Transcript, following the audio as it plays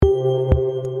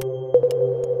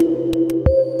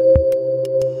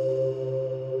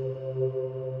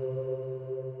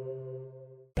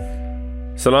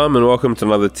Salam and welcome to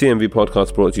another TMV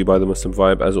podcast brought to you by The Muslim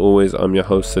Vibe. As always, I'm your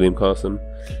host Salim Qasim.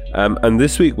 And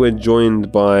this week we're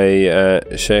joined by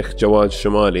Sheikh Jawad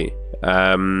Shamali.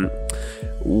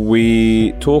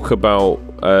 We talk about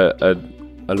a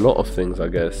lot of things, I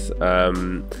guess.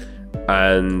 And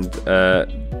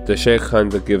the Sheikh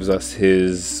kind of gives us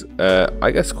his, I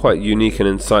guess, quite unique and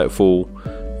insightful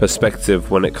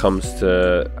perspective when it comes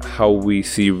to how we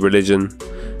see religion.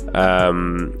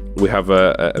 We have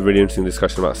a really interesting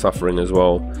discussion about suffering as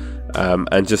well,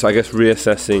 and just, I guess,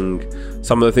 reassessing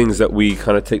some of the things that we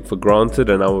kind of take for granted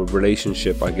and our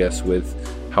relationship, I guess, with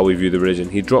how we view the religion.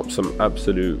 He dropped some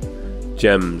absolute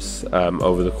gems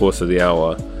over the course of the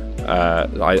hour.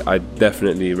 I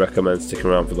definitely recommend sticking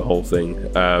around for the whole thing.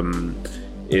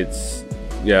 He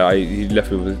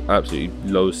left me with absolutely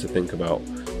loads to think about.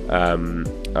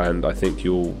 And I think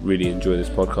you'll really enjoy this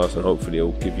podcast, and hopefully it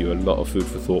will give you a lot of food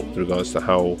for thought with regards to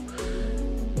how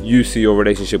you see your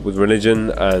relationship with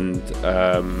religion and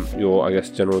your, I guess,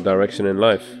 general direction in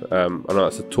life. I know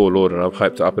that's a tall order and I've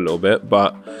hyped it up a little bit,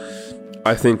 but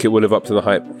I think it will live up to the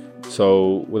hype.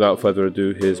 So without further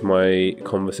ado, here's my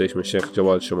conversation with Sheikh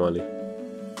Jawad Shamali.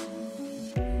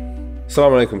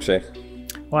 Assalamu alaikum, Sheikh.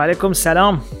 Wa alaikum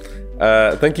salam.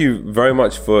 Thank you very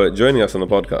much for joining us on the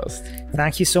podcast.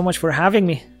 Thank you so much for having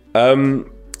me.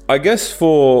 I guess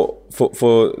for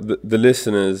the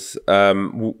listeners,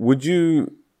 would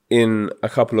you, in a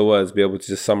couple of words, be able to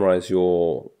just summarize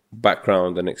your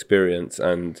background and experience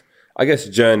and, I guess,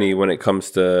 journey when it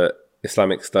comes to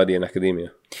Islamic study and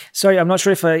academia? Sorry, I'm not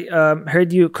sure if I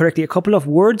heard you correctly. A couple of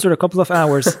words or a couple of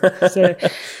hours? It's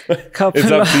up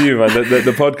to you, man.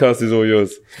 The podcast is all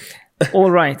yours.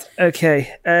 All right.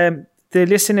 Okay. The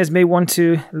listeners may want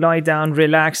to lie down,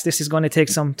 relax. This is going to take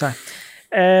some time.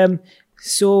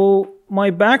 So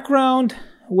my background,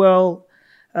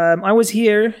 I was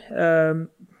here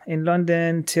in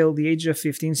London till the age of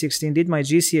 15, 16, did my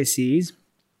GCSEs.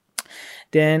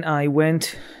 Then I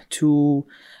went to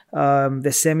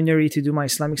the seminary to do my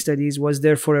Islamic studies, was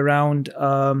there for around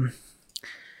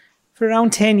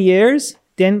 10 years.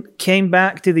 Then came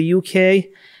back to the UK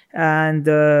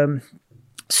and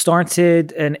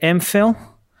started an MPhil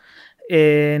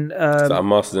in... Is that a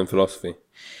master's in philosophy?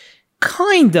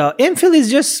 Kinda. MPhil is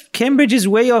just Cambridge's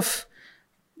way of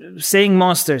saying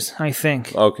masters, I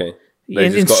think. Okay.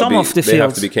 In some of the fields. They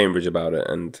have to be Cambridge about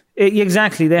it.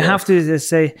 Exactly. They have to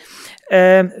say...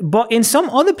 but in some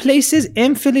other places,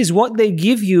 MPhil is what they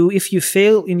give you if you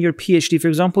fail in your PhD. For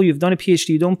example, you've done a PhD,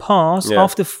 you don't pass. Yeah.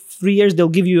 After 3 years, they'll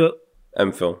give you a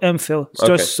MPhil,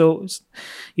 just so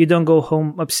you don't go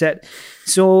home upset.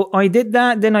 So I did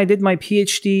that. Then I did my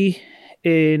PhD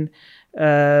in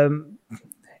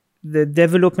the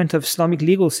development of Islamic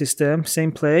legal system,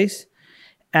 same place.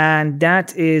 And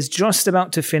that is just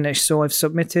about to finish. So I've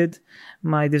submitted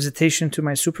my dissertation to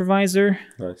my supervisor.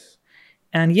 Nice.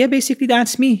 And yeah, basically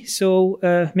that's me. So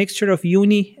a mixture of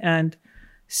uni and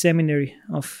seminary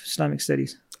of Islamic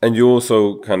studies. And you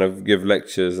also kind of give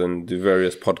lectures and do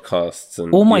various podcasts.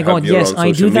 And oh my God, yes,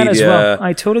 I do that as well.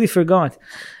 I totally forgot.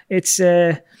 It's,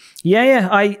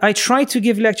 I try to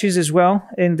give lectures as well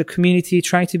in the community,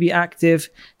 try to be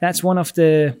active. That's one of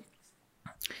the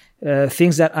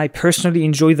things that I personally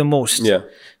enjoy the most. Yeah.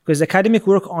 Because academic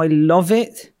work, I love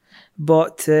it,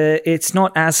 but it's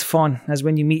not as fun as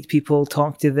when you meet people,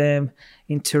 talk to them,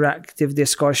 interactive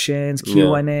discussions,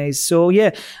 Q&As. Yeah. So yeah,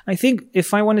 I think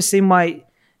if I want to say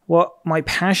what my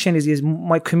passion is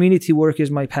my community work is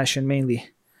my passion mainly.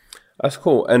 That's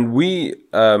cool. And we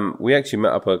actually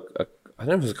met up I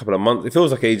don't know if it was a couple of months. It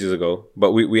feels like ages ago,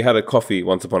 but we had a coffee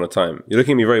once upon a time. You're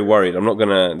looking at me very worried. I'm not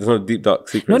there's no deep dark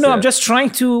secrets. No, I'm just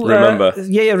trying to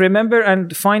remember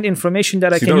and find information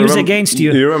that I can use against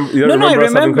you. I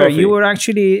remember. You were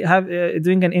actually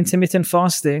doing an intermittent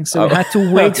fasting, so we had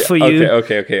to wait for you.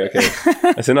 Okay.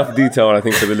 That's enough detail, I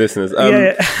think, for the listeners.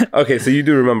 Okay, so you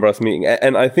do remember us meeting.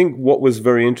 And I think what was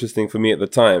very interesting for me at the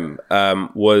time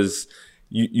was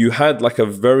you had like a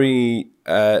very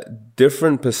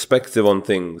different perspective on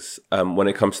things when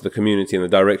it comes to the community and the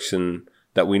direction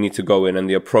that we need to go in and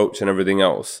the approach and everything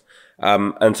else.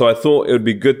 And so I thought it would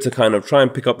be good to kind of try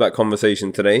and pick up that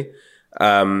conversation today.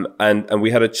 And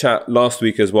we had a chat last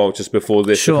week as well, just before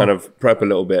this, to kind of prep a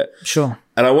little bit. Sure.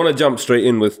 And I want to jump straight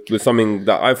in with something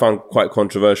that I found quite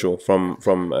controversial from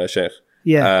Sheikh.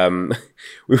 Yeah.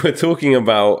 We were talking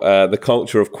about the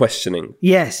culture of questioning.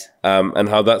 Yes. And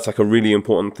how that's like a really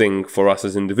important thing for us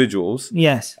as individuals.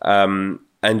 Yes. And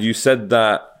you said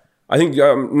that, I think I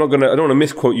don't want to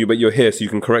misquote you, but you're here so you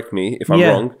can correct me if I'm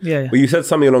wrong. Yeah. But you said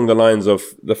something along the lines of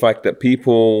the fact that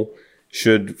people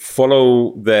should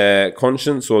follow their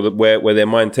conscience or where their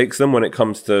mind takes them when it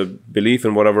comes to belief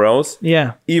and whatever else.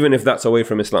 Yeah. Even if that's away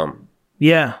from Islam.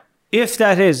 Yeah. If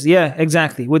that is, yeah,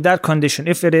 exactly. With that condition,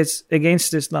 if it is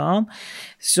against Islam.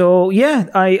 So, yeah,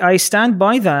 I stand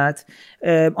by that.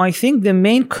 I think the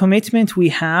main commitment we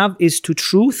have is to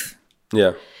truth.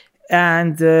 Yeah.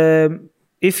 And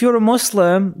if you're a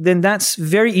Muslim, then that's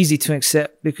very easy to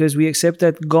accept because we accept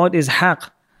that God is haqq,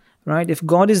 right? If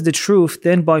God is the truth,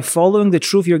 then by following the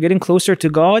truth, you're getting closer to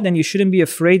God and you shouldn't be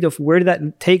afraid of where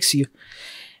that takes you.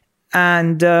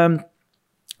 And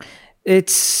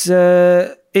it's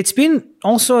been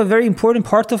also a very important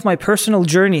part of my personal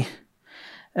journey.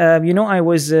 I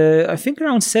was, I think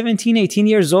around 17, 18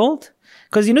 years old.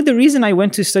 Because, the reason I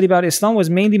went to study about Islam was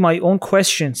mainly my own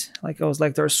questions. Like, I was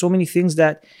like, there are so many things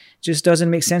that just doesn't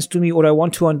make sense to me or I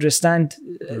want to understand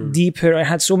deeper. I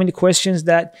had so many questions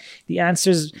that the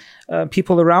answers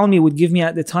people around me would give me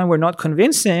at the time were not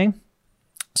convincing.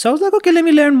 So I was like, okay, let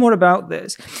me learn more about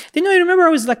this. Then I remember I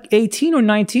was like 18 or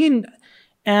 19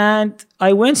 and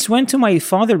I went to my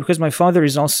father because my father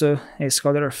is also a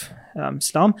scholar of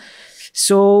Islam.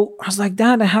 So I was like,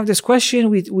 Dad, I have this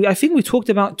question. I think we talked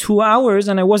about 2 hours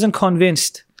and I wasn't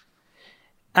convinced.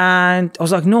 And I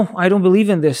was like, no, I don't believe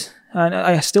in this. And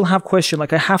I still have question.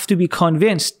 Like, I have to be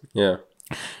convinced. Yeah.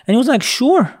 And he was like,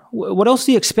 sure. What else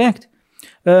do you expect?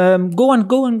 Go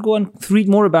on, read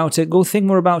more about it. Go think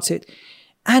more about it.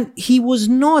 And he was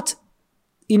not,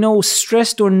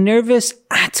 stressed or nervous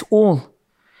at all.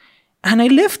 And I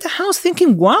left the house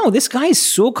thinking, wow, this guy is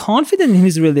so confident in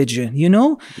his religion,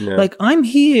 Yeah. Like, I'm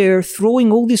here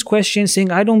throwing all these questions, saying,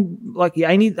 I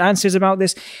need answers about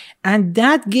this. And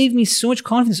that gave me so much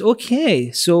confidence.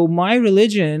 Okay, so my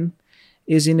religion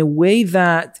is in a way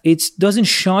that it doesn't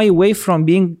shy away from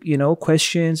being,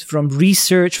 questions, from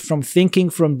research, from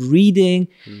thinking, from reading.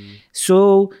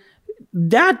 So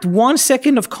that 1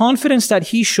 second of confidence that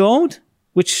he showed,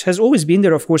 which has always been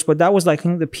there, of course, but that was like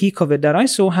the peak of it that I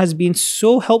saw, has been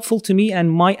so helpful to me and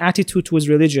my attitude towards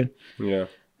religion. Yeah.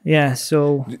 Yeah,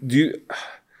 so...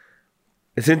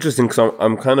 It's interesting because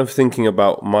I'm kind of thinking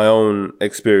about my own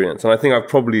experience. And I think I've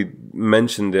probably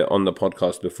mentioned it on the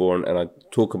podcast before. And I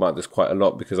talk about this quite a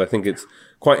lot because I think it's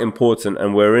quite important.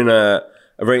 And we're in a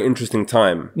very interesting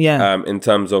time. Yeah. In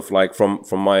terms of like from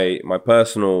my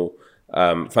personal...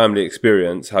 family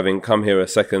experience, having come here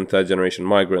as second, third generation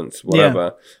migrants,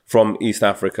 whatever, from East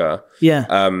Africa.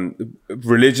 Yeah.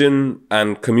 Religion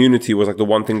and community was like the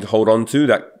one thing to hold on to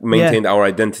that maintained our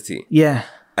identity. Yeah.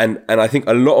 And I think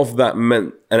a lot of that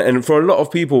meant, and for a lot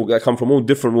of people that come from all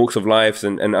different walks of lives,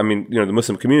 and I mean, the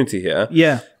Muslim community here.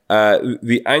 Yeah.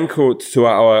 The anchor to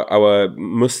our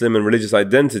Muslim and religious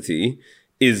identity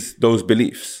is those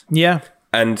beliefs. Yeah.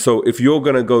 And so if you're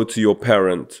going to go to your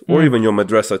parent or even your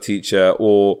madrasa teacher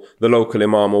or the local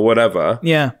imam or whatever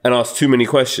and ask too many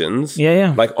questions,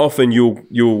 like often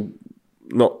you'll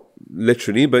not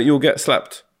literally, but you'll get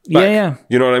slapped back. Yeah.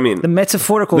 You know what I mean? The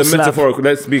metaphorical slap.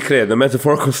 Let's be clear, the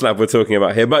metaphorical slap we're talking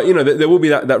about here. But, there will be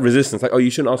that resistance. Like,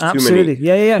 you shouldn't ask too many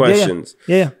questions.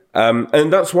 Yeah.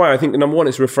 And that's why I think, number one,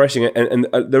 it's refreshing. And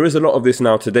there is a lot of this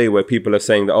now today where people are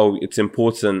saying that, it's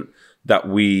important that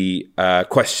we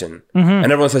question.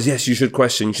 And everyone says, yes, you should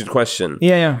question.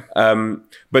 Yeah.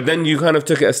 But then you kind of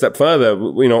took it a step further,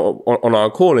 on our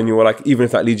call, and you were like, even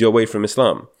if that leads you away from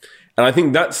Islam. And I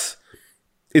think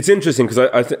it's interesting because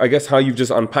I guess how you've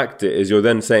just unpacked it is you're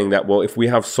then saying that, well, if we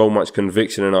have so much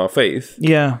conviction in our faith,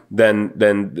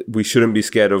 then we shouldn't be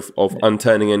scared of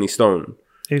unturning any stone.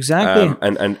 Exactly.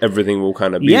 And everything will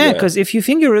kind of be there. Yeah, because if you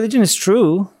think your religion is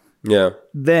true,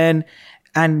 then,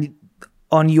 and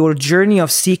on your journey of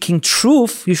seeking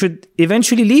truth, you should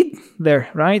eventually lead there,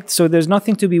 right? So there's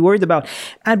nothing to be worried about.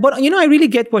 But I really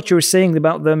get what you're saying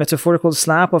about the metaphorical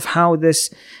slap of how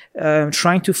this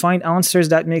trying to find answers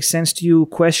that make sense to you,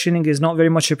 questioning is not very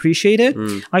much appreciated.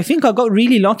 I think I got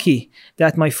really lucky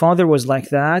that my father was like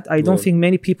that. I don't think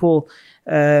many people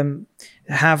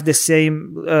have the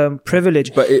same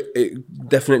privilege. But it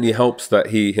definitely helps that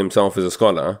he himself is a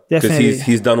scholar. Because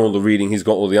he's done all the reading, he's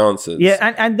got all the answers.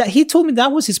 Yeah, and that he told me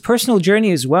that was his personal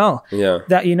journey as well. Yeah.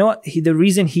 That, the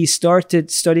reason he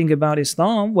started studying about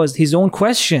Islam was his own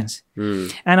questions.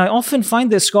 And I often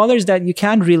find the scholars that you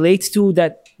can relate to,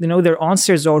 that, their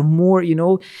answers are more,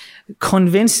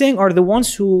 convincing, are the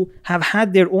ones who have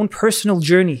had their own personal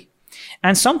journey.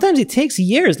 And sometimes it takes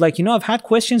years. Like, I've had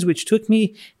questions which took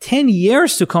me 10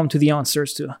 years to come to the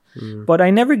answers to. But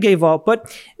I never gave up. But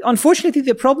unfortunately,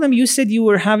 the problem you said you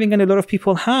were having and a lot of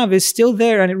people have is still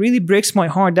there. And it really breaks my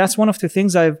heart. That's one of the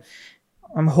things I'm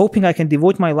hoping I can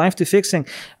devote my life to fixing.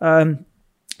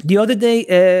 The other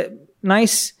day,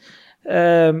 nice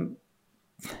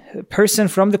person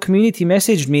from the community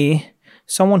messaged me,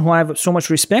 someone who I have so much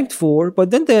respect for,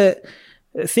 but then the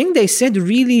thing they said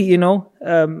really,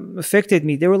 affected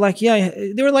me. They were like,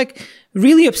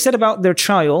 really upset about their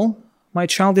child. My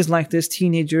child is like this,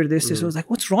 teenager, this. I was like,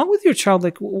 what's wrong with your child?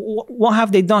 Like, what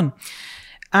have they done?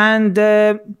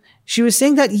 And she was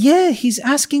saying that, he's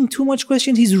asking too much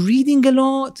questions. He's reading a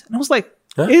lot. And I was like,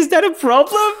 is that a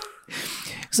problem?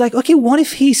 It's like, okay, what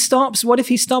if he stops? What if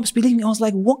he stops believing? I was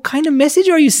like, what kind of message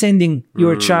are you sending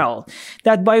your child?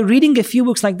 That by reading a few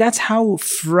books, like that's how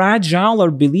fragile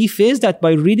our belief is, that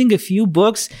by reading a few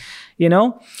books,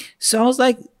 So I was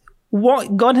like,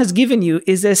 what God has given you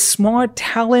is a smart,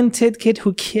 talented kid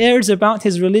who cares about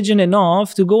his religion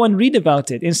enough to go and read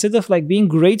about it. Instead of like being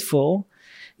grateful,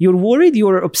 you're worried,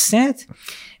 you're upset.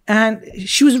 And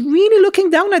she was really looking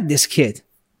down at this kid.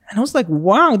 And I was like,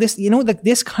 wow, this,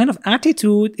 this kind of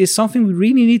attitude is something we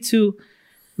really need to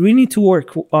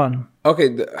work on.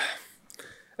 Okay.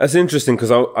 That's interesting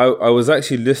because I was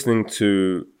actually listening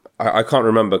to, I can't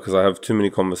remember because I have too many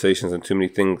conversations and too many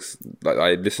things that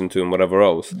I listen to and whatever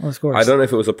else. Of course. I don't know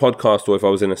if it was a podcast or if I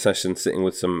was in a session sitting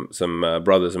with some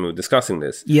brothers and we were discussing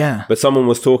this. Yeah. But someone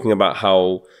was talking about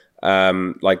how,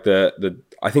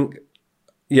 I think,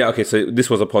 yeah, okay, so this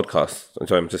was a podcast. I'm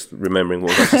sorry, I'm just remembering what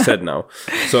was actually said now.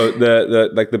 So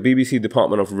the BBC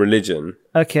Department of Religion,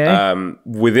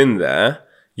 within there,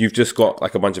 you've just got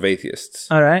like a bunch of atheists.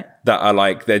 All right. That are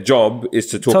like, their job is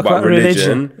to talk about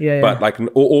religion. But like,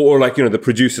 or like, the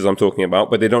producers I'm talking about,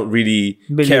 but they don't really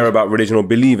care about religion or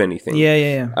believe anything.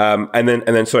 Yeah. And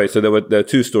then, sorry, so there are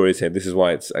two stories here. This is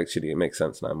why it makes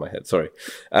sense now in my head. Sorry.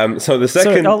 So the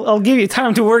second... Sorry, I'll give you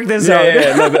time to work this out.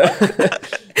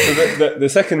 So the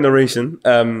second narration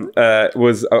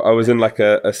was I was in like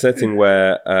a setting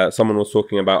where someone was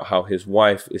talking about how his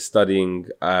wife is studying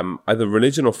either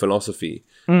religion or philosophy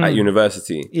at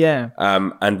university. Yeah.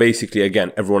 And basically,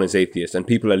 again, everyone is atheist and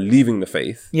people are leaving the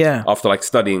faith after like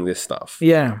studying this stuff.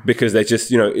 Yeah. Because they're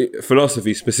just,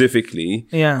 philosophy specifically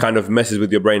kind of messes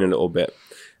with your brain a little bit.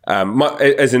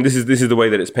 As in, this is the way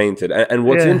that it's painted. And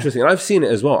what's interesting, and I've seen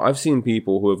it as well. I've seen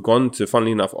people who have gone to,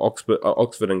 funnily enough,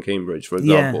 Oxford and Cambridge, for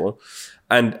example,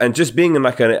 and just being in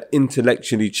like an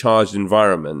intellectually charged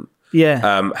environment,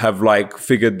 have like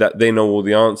figured that they know all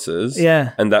the answers,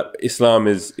 and that Islam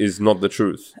is not the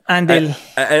truth. And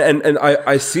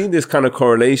I see this kind of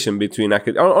correlation between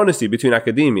between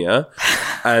academia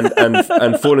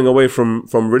and falling away from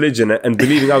religion and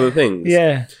believing other things.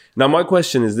 Yeah. Now my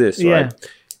question is this, right?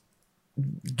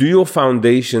 Do your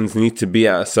foundations need to be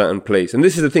at a certain place? And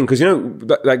this is the thing, because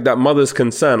like that mother's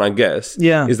concern, I guess,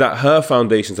 is that her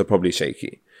foundations are probably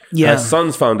shaky. Yeah. Her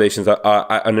son's foundations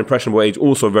are at an impressionable age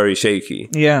also very shaky.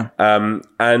 Yeah.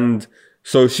 And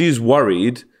so she's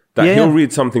worried that he'll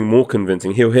read something more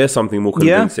convincing, he'll hear something more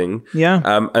convincing,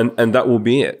 and that will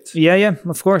be it. Yeah,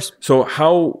 of course. So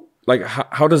how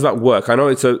does that work? I know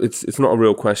it's not a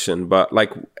real question, but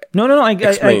like no.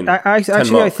 Explain.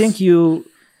 I think you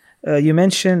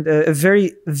mentioned a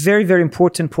very, very, very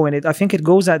important point. I think it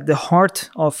goes at the heart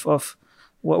of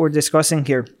what we're discussing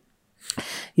here.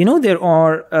 There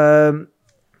are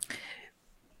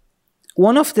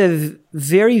one of the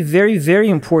very, very, very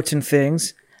important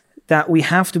things that we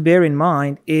have to bear in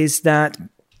mind is that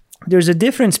there's a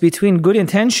difference between good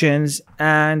intentions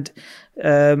and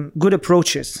good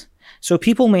approaches. So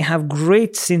people may have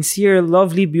great, sincere,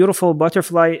 lovely, beautiful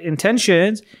butterfly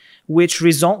intentions, which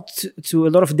result to a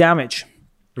lot of damage.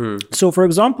 So, for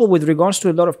example, with regards to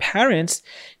a lot of parents,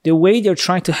 the way they're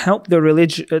trying to help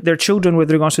their children with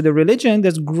regards to their religion,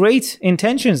 there's great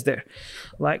intentions there.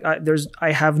 Like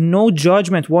I have no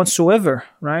judgment whatsoever,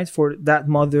 right, for that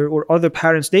mother or other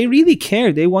parents. They really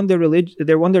care. They want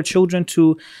their children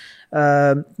to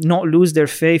not lose their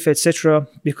faith, etc.,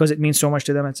 because it means so much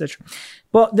to them, etc.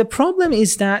 But the problem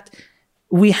is that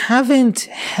we haven't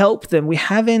helped them. We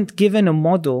haven't given a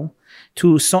model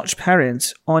to such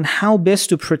parents on how best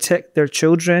to protect their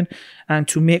children and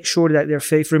to make sure that their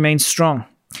faith remains strong.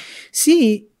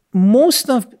 See, most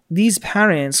of these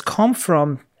parents come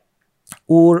from,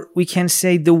 or we can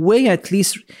say the way at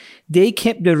least they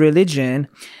kept the religion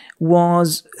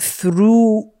was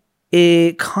through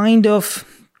a kind of,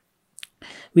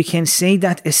 we can say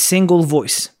that a single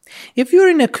voice. If you're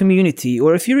in a community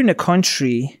or if you're in a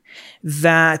country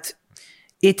that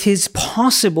it is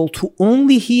possible to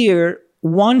only hear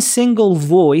one single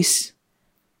voice,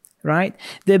 right?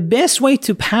 The best way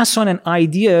to pass on an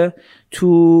idea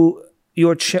to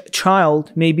your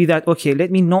child may be that, okay,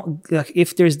 let me not,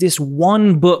 if there's this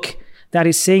one book that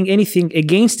is saying anything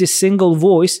against this single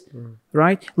voice,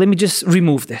 right? Let me just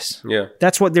remove this. Yeah.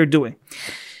 That's what they're doing.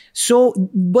 So,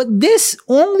 but this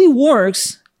only works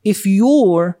if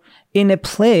you're in a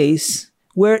place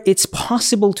where it's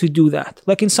possible to do that.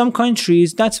 Like in some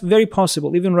countries, that's very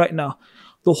possible, even right now.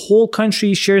 The whole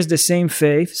country shares the same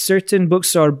faith. Certain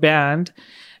books are banned.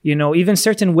 Even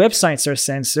certain websites are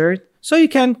censored. So you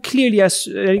can clearly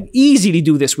easily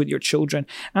do this with your children.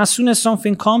 As soon as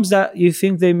something comes that you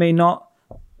think they may not,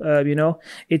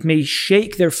 it may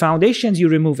shake their foundations, you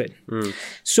remove it.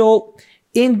 So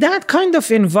in that kind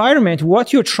of environment,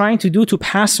 what you're trying to do to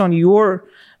pass on your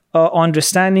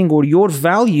understanding or your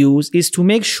values is to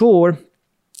make sure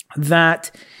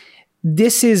that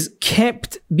this is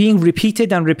kept being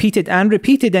repeated and repeated and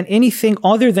repeated, and anything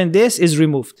other than this is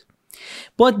removed.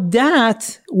 But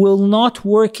that will not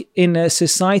work in a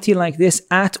society like this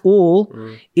at all.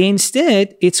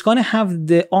 Instead, it's going to have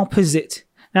the opposite.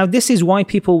 Now, this is why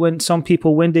some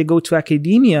people, when they go to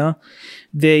academia,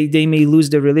 they may lose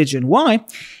their religion. Why?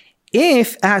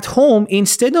 If at home,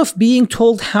 instead of being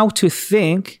told how to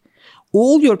think,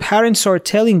 all your parents are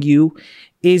telling you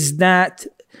is that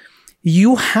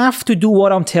you have to do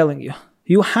what I'm telling you.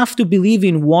 You have to believe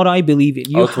in what I believe in.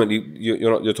 Ultimately,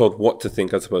 you're told what to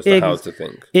think as opposed to how to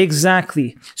think.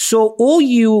 Exactly. So all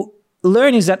you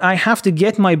learn is that I have to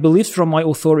get my beliefs from my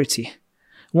authority.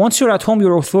 Once you're at home,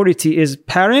 your authority is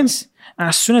parents.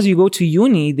 As soon as you go to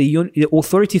uni, the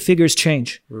authority figures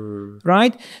change,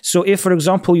 right? So if, for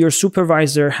example, your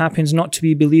supervisor happens not to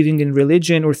be believing in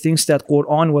religion or thinks that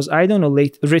Quran was,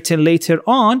 written later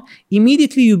on,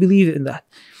 immediately you believe in that.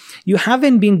 You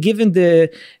haven't been given the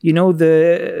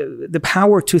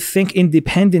power to think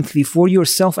independently for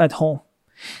yourself at home.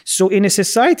 So in a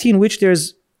society in which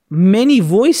there's many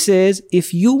voices,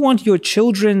 if you want your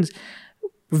children's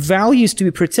values to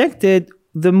be protected,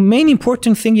 the main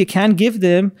important thing you can give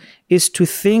them is to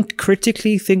think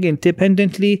critically, think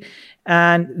independently,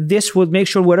 and this would make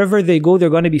sure wherever they go, they're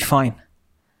going to be fine.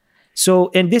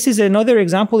 So, and this is another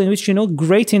example in which,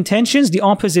 great intentions, the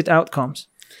opposite outcomes.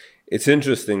 It's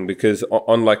interesting because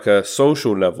on like a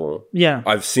social level,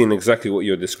 I've seen exactly what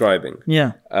you're describing.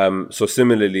 So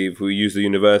similarly, if we use the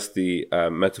university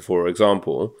metaphor or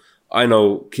example, I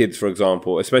know kids, for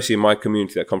example, especially in my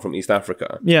community that come from East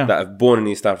Africa, that have born in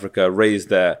East Africa, raised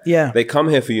there. They come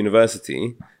here for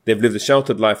university. They've lived a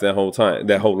sheltered life their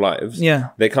whole lives.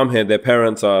 They come here, their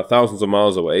parents are thousands of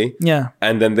miles away.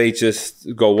 And then they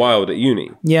just go wild at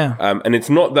uni. And it's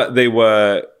not that they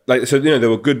were they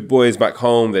were good boys back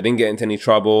home. They didn't get into any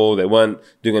trouble. They weren't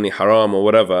doing any haram or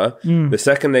whatever. The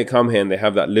second they come here and they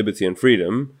have that liberty and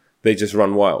freedom, they just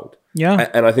run wild.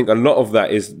 And I think a lot of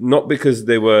that is not because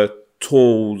they were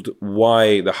told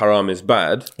why the haram is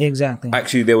bad. Exactly.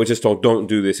 Actually, they were just told, don't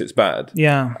do this, it's bad.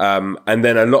 And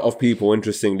then a lot of people,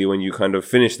 interestingly, when you kind of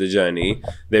finish the journey,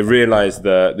 they realize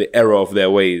the error of their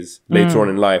ways later on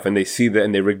in life, and they see that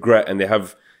and they regret, and they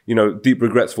have deep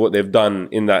regrets for what they've done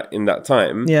in that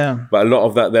time. But a lot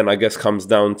of that then, I guess, comes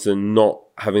down to not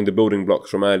having the building blocks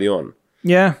from early on.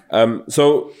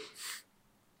 So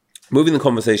moving the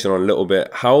conversation on a little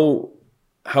bit,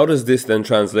 how does this then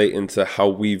translate into how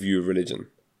we view religion?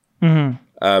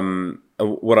 And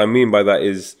what I mean by that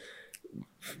is,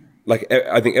 like,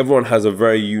 I think everyone has a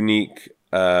very unique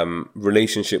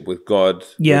relationship with God,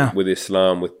 with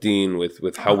Islam, with Deen,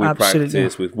 with how we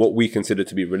practice, with what we consider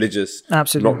to be religious,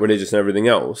 not religious and everything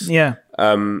else.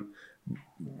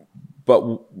 But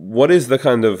what is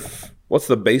what's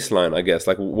the baseline, I guess?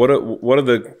 Like, what are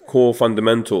the core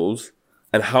fundamentals,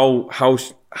 and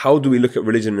how do we look at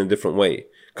religion in a different way?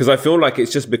 Because I feel like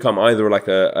it's just become either like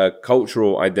a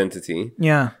cultural identity,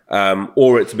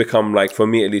 or it's become, like, for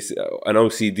me at least, an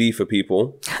OCD for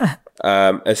people,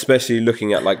 especially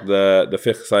looking at like the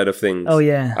fiqh side of things.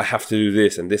 I have to do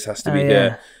this, and this has to be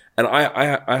here. And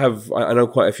I know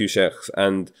quite a few sheikhs,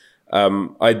 and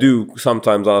I do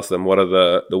sometimes ask them, what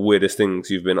are the weirdest things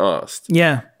you've been asked?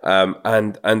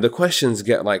 And the questions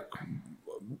get like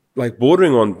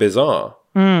bordering on bizarre.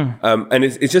 And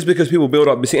it's just because people build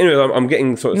up. See, anyway, I'm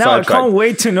getting sort of sidetracked. I can't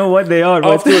wait to know what they are.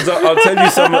 Afterwards,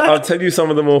 I'll tell you some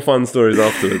of the more fun stories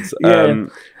afterwards.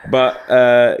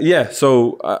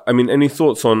 So I mean, any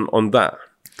thoughts on that?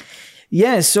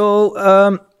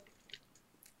 So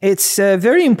it's a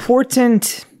very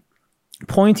important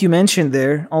point you mentioned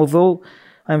there. Although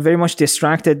I'm very much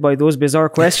distracted by those bizarre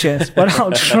questions, but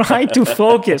I'll try to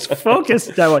focus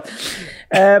that one.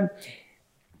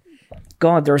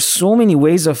 God, there are so many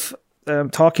ways of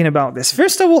talking about this.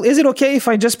 First of all, is it okay if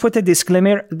I just put a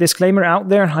disclaimer out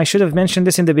there? I should have mentioned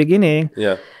this in the beginning.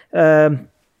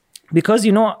 Because,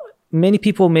 many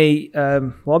people may,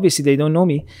 obviously they don't know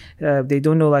me. They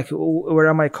don't know like where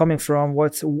am I coming from,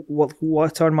 what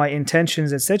are my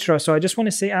intentions, etc. So I just want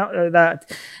to say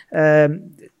that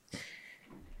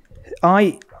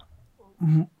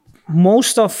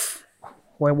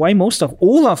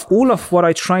all of what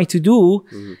I try to do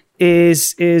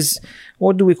is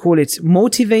what do we call it?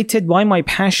 Motivated by my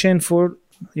passion for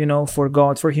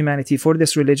God, for humanity, for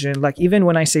this religion. Like even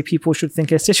when I say people should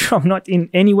think, etc., I'm not in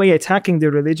any way attacking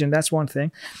the religion. That's one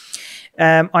thing.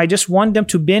 I just want them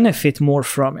to benefit more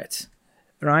from it,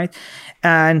 right?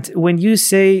 And when you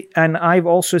say, and I've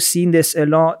also seen this a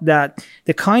lot, that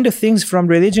the kind of things from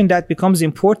religion that becomes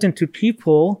important to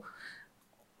people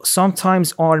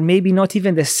sometimes are maybe not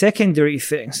even the secondary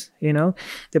things,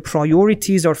 the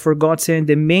priorities are forgotten.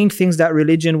 The main things that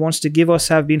religion wants to give us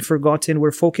have been forgotten.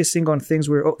 We're focusing on things,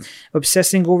 we're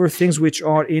obsessing over things which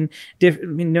are in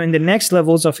the next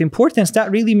levels of importance.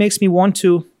 That really makes me want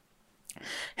to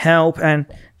help and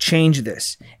change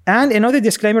this. And another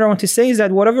disclaimer I want to say is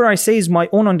that whatever I say is my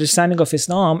own understanding of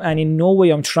Islam, and in no way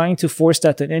I'm trying to force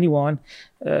that on anyone.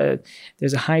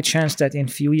 There's a high chance that in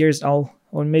a few years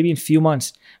or maybe in a few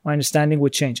months, my understanding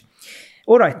would change.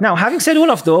 All right. Now, having said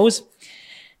all of those,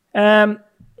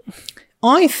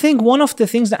 I think one of the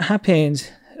things that happened,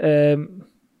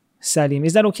 Salim,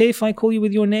 is that okay if I call you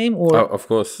with your name? Or of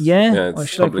course. Yeah?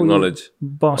 It's public knowledge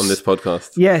on this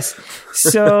podcast. Yes.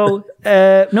 So,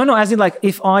 no, as in like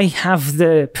if I have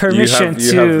the permission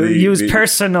to use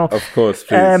personal. Of course,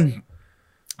 please.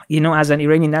 As an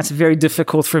Iranian, that's very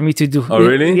difficult for me to do. Oh,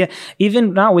 really? Yeah.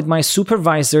 Even now with my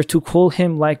supervisor, to call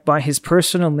him like by his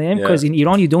personal name, because in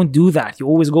Iran, you don't do that. You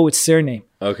always go with surname.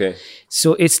 Okay.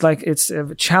 So it's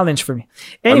a challenge for me.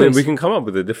 Anyways, I mean, we can come up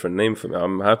with a different name for me.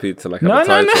 I'm happy to have a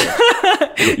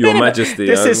title. Your Majesty.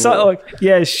 This is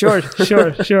sure.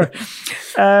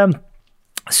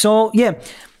 So, yeah.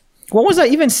 What was I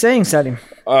even saying, Salim?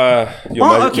 Your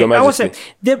Majesty. I was saying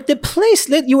the place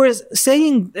that you were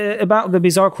saying about the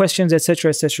bizarre questions,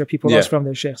 etc., people ask from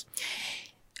their sheikhs.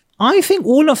 I think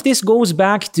all of this goes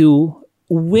back to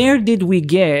where did we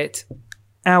get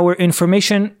our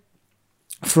information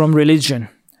from religion,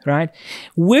 right?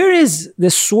 Where is the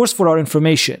source for our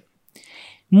information?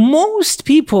 Most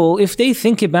people, if they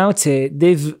think about it,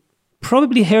 they've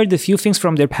probably heard a few things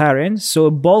from their parents. So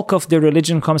a bulk of their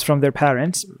religion comes from their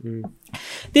parents. Mm-hmm.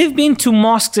 They've been to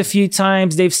mosques a few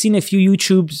times. They've seen a few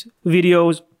YouTube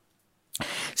videos.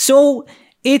 So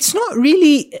it's not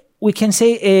really, we can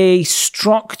say, a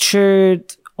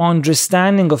structured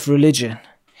understanding of religion.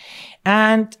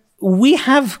 And we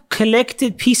have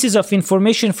collected pieces of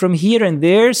information from here and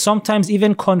there, sometimes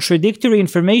even contradictory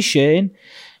information.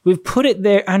 We've put it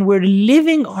there and we're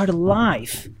living our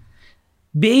life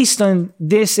based on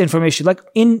this information. Like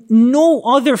in no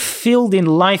other field in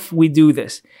life we do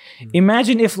this.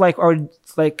 Imagine if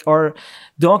our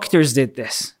doctors did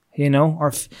this,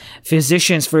 our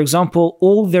physicians, for example,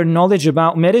 all their knowledge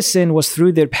about medicine was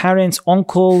through their parents,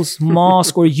 uncles,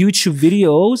 mosque or YouTube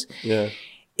videos. Yeah.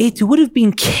 It would have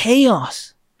been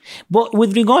chaos. But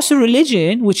with regards to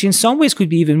religion, which in some ways could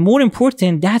be even more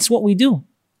important, that's what we do.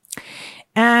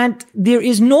 And there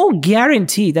is no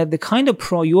guarantee that the kind of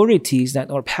priorities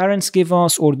that our parents give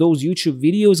us or those YouTube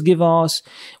videos give us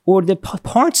or the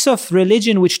parts of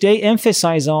religion which they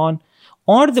emphasize on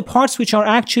are the parts which are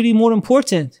actually more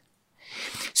important.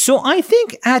 So I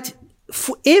think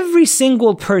for every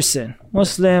single person,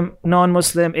 Muslim,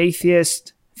 non-Muslim,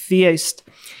 atheist, theist,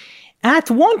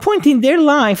 at one point in their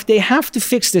life, they have to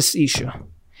fix this issue.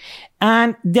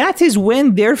 And that is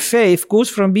when their faith goes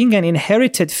from being an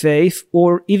inherited faith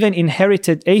or even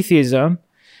inherited atheism,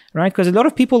 right? Because a lot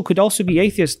of people could also be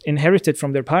atheists inherited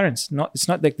from their parents. It's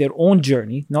not like their own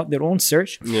journey, not their own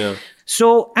search. Yeah.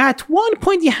 So at one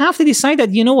point, you have to decide that,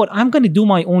 I'm going to do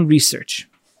my own research.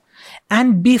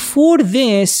 And before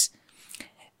this,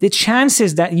 the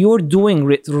chances that you're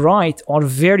doing it right are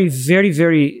very, very,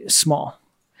 very small.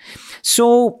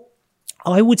 So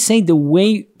I would say the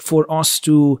way for us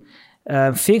to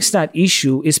fix that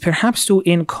issue is perhaps to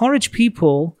encourage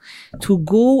people to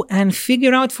go and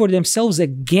figure out for themselves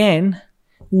again,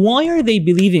 why are they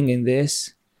believing in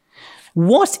this?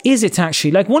 What is it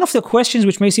actually? Like one of the questions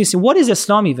which makes you say, what is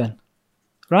Islam even?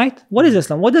 Right? What is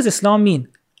Islam? What does Islam mean?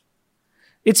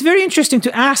 It's very interesting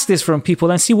to ask this from people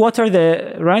and see what are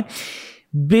right?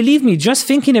 Believe me, just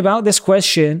thinking about this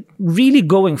question, really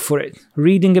going for it,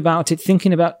 reading about it,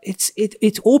 thinking about it,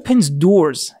 it opens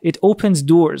doors. It opens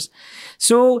doors.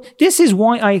 So this is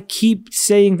why I keep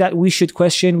saying that we should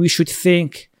question, we should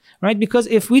think, right? Because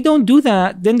if we don't do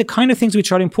that, then the kind of things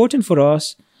which are important for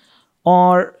us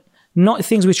are not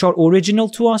things which are original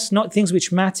to us, not things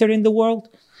which matter in the world.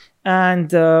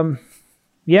 And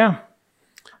yeah.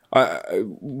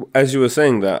 As you were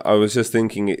saying that, I was just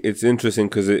thinking it's interesting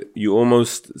because you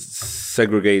almost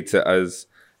segregate it as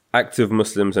active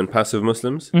Muslims and passive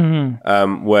Muslims,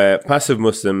 where passive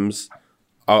Muslims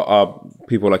are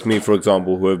people like me, for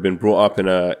example, who have been brought up in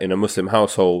a Muslim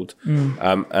household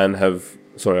and have...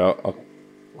 Sorry, our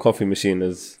coffee machine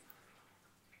is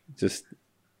just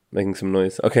making some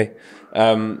noise. Okay.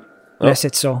 Yes,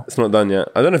 it's so. It's not done yet.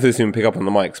 I don't know if this even pick up on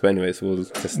the mics, but anyway, so we'll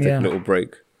just take a little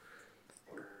break.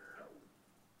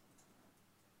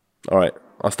 All right,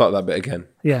 I'll start that bit again.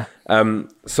 Yeah.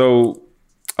 So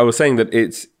I was saying that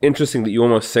it's interesting that you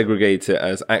almost segregate it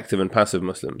as active and passive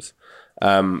Muslims.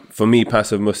 For me,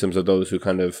 passive Muslims are those who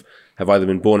kind of have either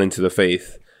been born into the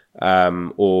faith,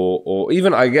 or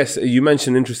even, I guess, you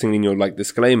mentioned interestingly in your like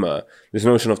disclaimer, this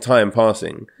notion of time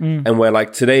passing, and where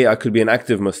like today I could be an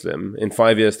active Muslim, in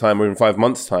 5 years' time or in 5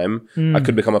 months' time, I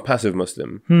could become a passive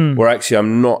Muslim, where actually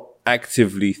I'm not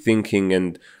actively thinking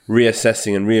and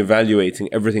reassessing and reevaluating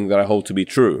everything that I hold to be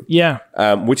true. Yeah.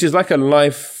 Which is like a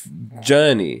life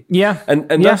journey. Yeah.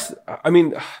 And that's, I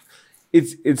mean,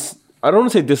 it's, I don't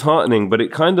want to say disheartening, but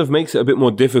it kind of makes it a bit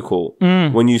more difficult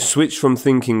when you switch from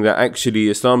thinking that actually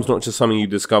Islam's not just something you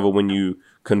discover when you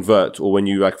convert or when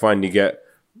you like finally get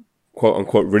quote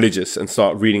unquote religious and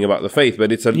start reading about the faith,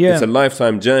 but it's a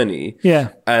lifetime journey. Yeah.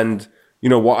 And, you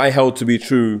know, what I held to be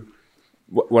true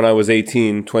when I was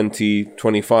 18, 20,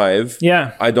 25,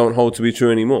 I don't hold to be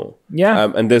true anymore. Yeah.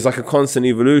 And there's like a constant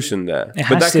evolution there.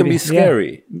 But that can be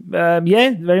scary.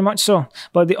 Yeah, very much so.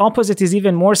 But the opposite is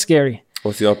even more scary.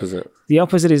 What's the opposite? The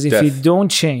opposite is if Death. you don't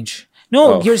change.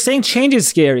 No, you're saying change is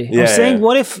scary. I'm saying,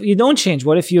 what if you don't change?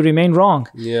 What if you remain wrong?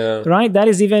 Yeah. Right? That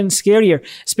is even scarier.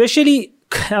 Especially,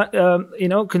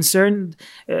 concerning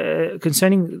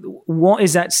what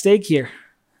is at stake here.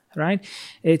 Right?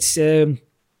 It's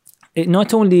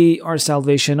not only our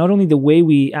salvation, not only the way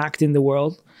we act in the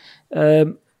world.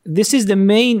 This is the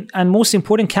main and most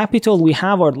important capital we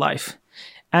have our life.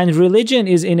 And religion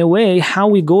is, in a way, how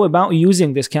we go about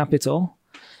using this capital.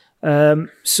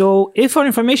 So if our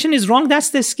information is wrong, that's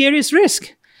the scariest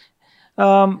risk.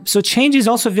 So change is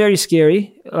also very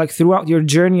scary. Like throughout your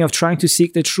journey of trying to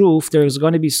seek the truth, there's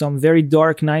going to be some very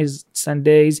dark nights and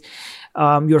days.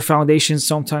 Your foundations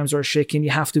sometimes are shaking. You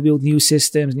have to build new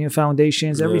systems, new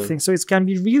foundations, everything. So it can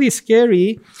be really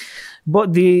scary.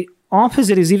 But the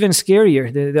opposite is even scarier.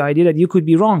 The idea that you could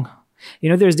be wrong.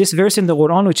 You know, there's this verse in the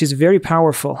Quran which is very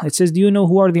powerful. It says, do you know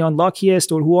who are the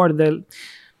unluckiest, or who are the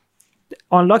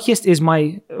unluckiest is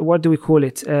my, what do we call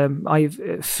it?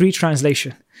 Free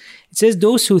translation. It says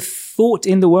those who thought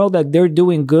in the world that they're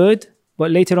doing good,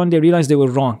 but later on they realized they were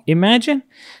wrong. Imagine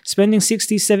spending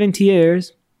 60, 70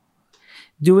 years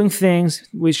doing things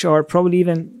which are probably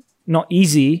even not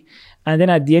easy. And then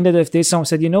at the end of the day, someone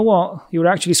said, you know what? You were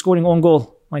actually scoring on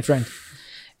goal, my friend.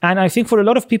 And I think for a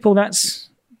lot of people, that's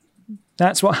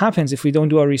what happens if we don't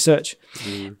do our research.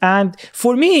 And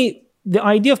for me, the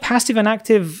idea of passive and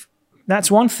active, that's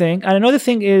one thing. And another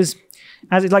thing is,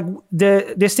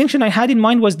 the distinction I had in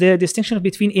mind was the distinction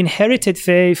between inherited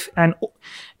faith and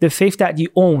the faith that you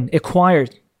own,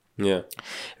 acquired. Yeah.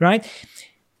 Right?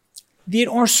 There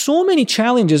are so many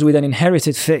challenges with an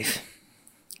inherited faith.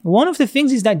 One of the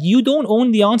things is that you don't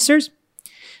own the answers.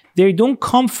 They don't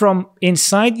come from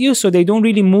inside you, so they don't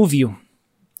really move you.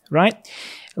 Right?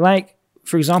 Like,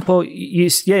 for example,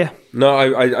 No,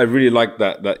 I really like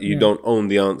that you don't own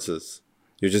the answers.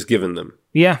 You're just given them.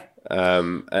 Yeah.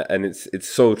 And it's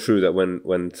so true that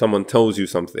when someone tells you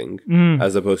something,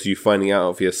 as opposed to you finding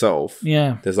out for yourself,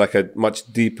 there's like a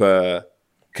much deeper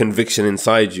conviction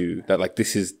inside you that like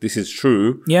this is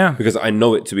true. Yeah. Because I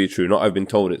know it to be true, not I've been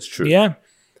told it's true. Yeah.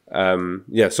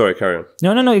 Sorry, carry on.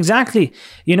 No, exactly.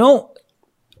 You know,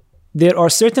 there are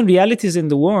certain realities in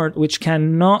the world which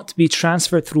cannot be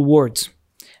transferred through words.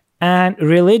 And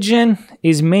religion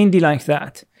is mainly like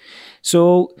that.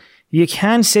 So you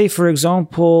can say, for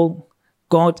example,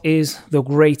 God is the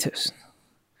greatest.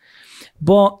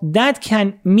 But that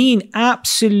can mean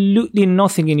absolutely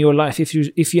nothing in your life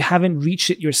if you haven't reached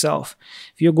it yourself.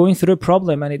 If you're going through a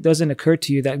problem and it doesn't occur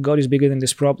to you that God is bigger than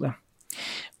this problem.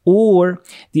 Or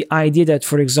the idea that,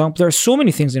 for example, there are so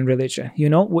many things in religion. You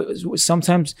know,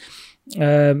 sometimes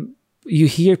you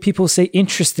hear people say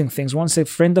interesting things. Once a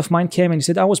friend of mine came and he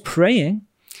said, I was praying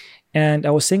and I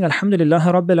was saying, Alhamdulillah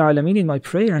Rabbil Alameen in my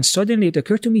prayer. And suddenly it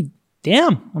occurred to me,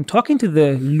 damn, I'm talking to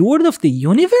the Lord of the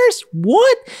universe?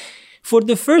 What? For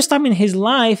the first time in his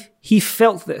life, he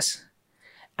felt this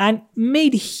and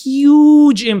made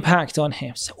huge impact on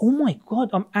him. So, oh my God,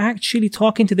 I'm actually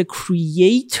talking to the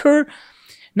creator.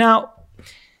 Now,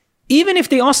 even if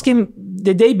they ask him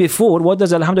the day before, what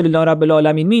does Alhamdulillah Rabbil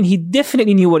Alameen mean? He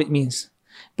definitely knew what it means.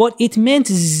 But it meant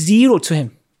zero to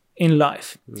him in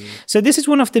life. So this is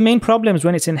one of the main problems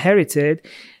when it's inherited.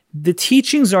 The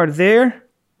teachings are there,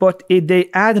 but they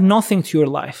add nothing to your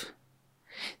life.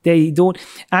 They don't.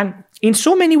 And in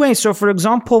so many ways. So for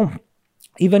example,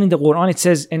 even in the Quran, it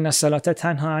says, Inna salata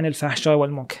tanha anil fahsha wal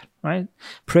munkar, right?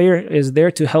 Prayer is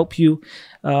there to help you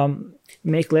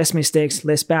make less mistakes,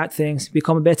 less bad things,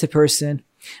 become a better person.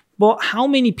 But how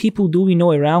many people do we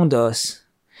know around us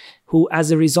who,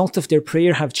 as a result of their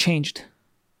prayer, have changed?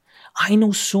 I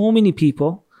know so many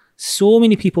people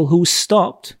who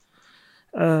stopped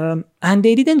and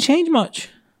they didn't change much,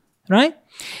 right?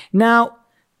 Now,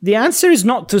 the answer is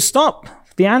not to stop.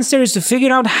 The answer is to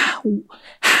figure out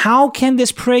how can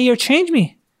this prayer change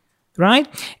me, right?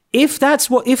 If that's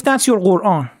your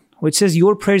Quran, which says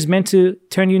your prayer is meant to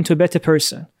turn you into a better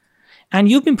person, and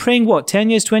you've been praying 10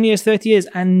 years, 20 years, 30 years,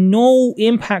 and no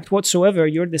impact whatsoever,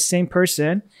 you're the same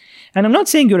person. And I'm not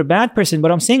saying you're a bad person,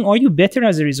 but I'm saying, are you better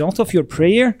as a result of your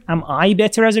prayer? Am I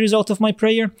better as a result of my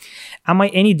prayer? Am I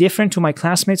any different to my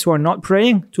classmates who are not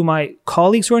praying, to my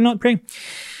colleagues who are not praying?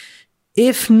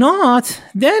 If not,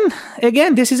 then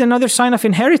again, this is another sign of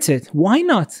inherited. Why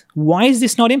not? Why is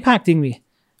this not impacting me?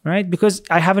 Right? Because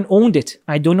I haven't owned it.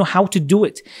 I don't know how to do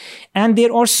it. And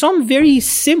there are some very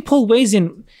simple ways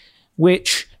in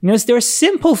which, there are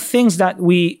simple things that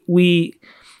we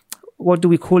what do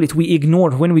we call it? We ignore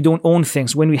when we don't own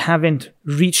things, when we haven't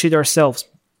reached it ourselves.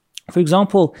 For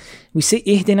example, we say,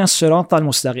 Ihdina as-sirata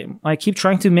al-mustaqim. I keep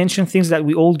trying to mention things that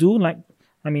we all do,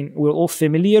 we're all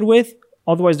familiar with.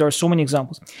 Otherwise, there are so many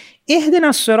examples. Ihdina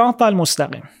as-sirata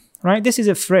al-mustaqim. Right? This is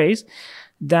a phrase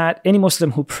that any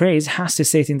Muslim who prays has to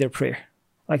say it in their prayer.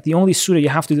 Like the only surah you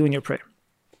have to do in your prayer.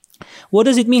 What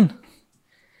does it mean?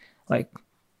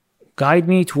 Guide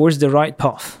me towards the right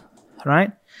path.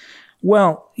 Right?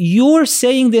 Well, you're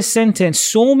saying this sentence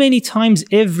so many times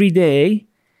every day.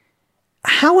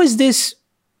 How is this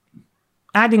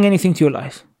adding anything to your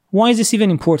life? Why is this even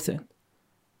important?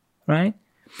 Right?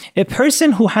 A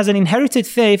person who has an inherited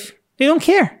faith, they don't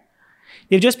care.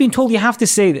 They've just been told you have to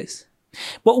say this.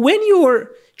 But when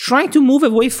you're trying to move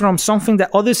away from something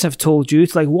that others have told you,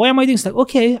 it's like, why am I doing this?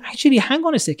 Okay, actually, hang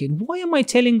on a second. Why am I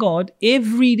telling God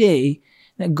every day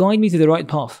that guide me to the right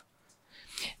path?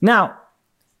 Now,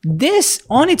 this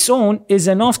on its own is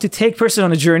enough to take a person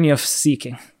on a journey of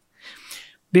seeking.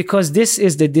 Because this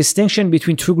is the distinction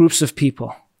between two groups of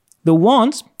people. The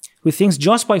ones who think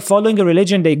just by following a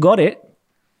religion, they got it.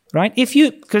 Right?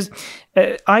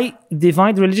 I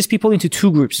divide religious people into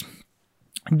two groups.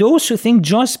 Those who think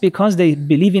just because they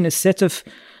believe in a set of,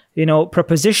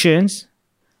 propositions,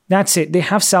 that's it. They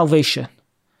have salvation.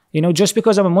 Just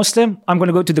because I'm a Muslim, I'm going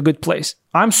to go to the good place.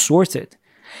 I'm sorted.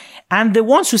 And the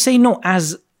ones who say, no,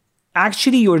 as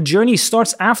actually your journey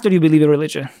starts after you believe in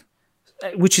religion,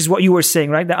 which is what you were saying,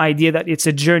 right? The idea that it's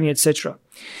a journey, etc.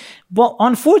 But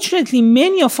unfortunately,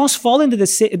 many of us fall into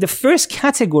the first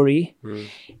category,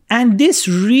 and this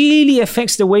really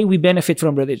affects the way we benefit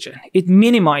from religion. It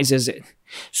minimizes it.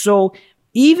 So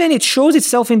even it shows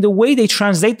itself in the way they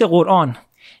translate the Quran.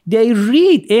 They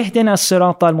read Ihdina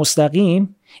as-sirata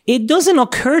al-mustaqim. It doesn't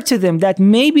occur to them that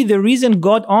maybe the reason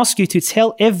God asks you to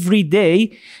tell every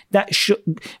day that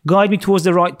guide me towards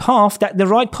the right path, that the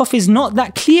right path is not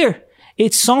that clear.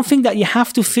 It's something that you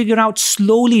have to figure out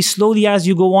slowly as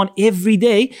you go on every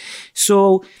day.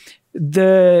 So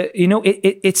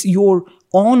it's your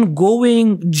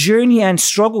ongoing journey and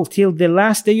struggle till the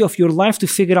last day of your life to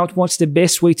figure out what's the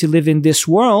best way to live in this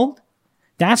world.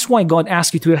 That's why God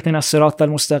asks you to ihdina as-sirat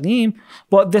al-mustaqim.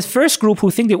 But the first group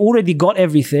who think they already got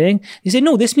everything, they say,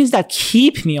 no, this means that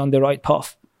keep me on the right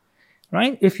path.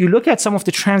 Right? If you look at some of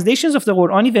the translations of the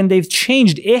Quran, even they've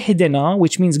changed ihdina,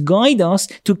 which means guide us,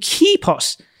 to keep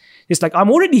us. It's like,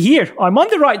 I'm already here. I'm on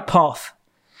the right path.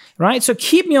 Right? So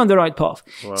keep me on the right path.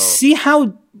 Wow. See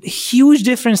how huge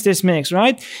difference this makes,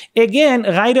 right? Again,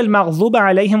 غَيْرَ الْمَغْضُوبَ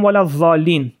عَلَيْهِمْ وَلَا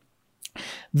الضَّالِّينَ.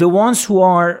 The ones who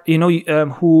are,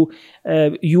 who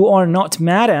you are not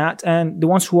mad at, and the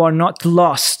ones who are not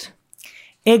lost.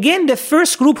 Again, the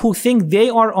first group who think they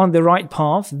are on the right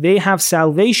path, they have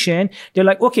salvation, they're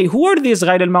like, okay, who are these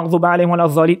غَيْرَ الْمَغْضُوبَ عَلَيْهِمْ وَلَا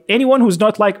الضَّالِّينَ? Anyone who's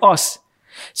not like us.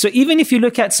 So even if you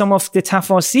look at some of the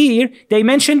tafasir, they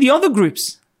mention the other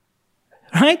groups.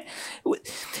 Right?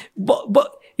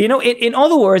 But in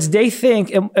other words, they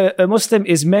think a Muslim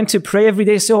is meant to pray every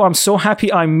day. So I'm so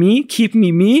happy I'm me, keep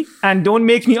me, and don't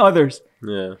make me others.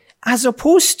 Yeah. As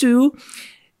opposed to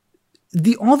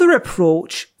the other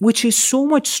approach, which is so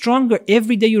much stronger.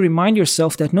 Every day you remind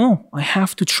yourself that, no, I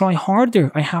have to try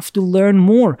harder. I have to learn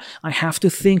more. I have to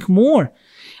think more.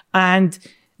 and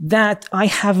that I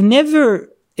have never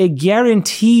a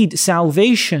guaranteed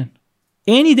salvation.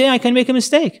 Any day I can make a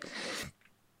mistake.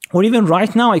 Or even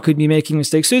right now I could be making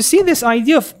mistakes. So you see, this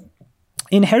idea of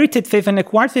inherited faith and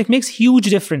acquired faith makes huge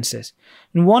differences.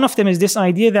 And one of them is this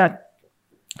idea that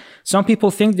some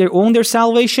people think they own their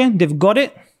salvation, they've got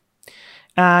it.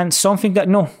 And some think that,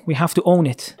 no, we have to own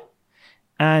it.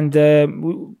 And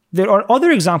there are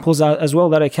other examples as well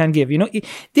that I can give.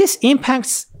 This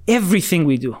impacts everything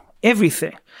we do,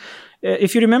 everything.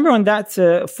 If you remember on that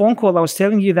phone call, I was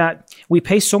telling you that we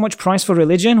pay so much price for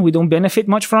religion, we don't benefit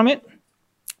much from it.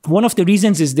 One of the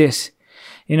reasons is this.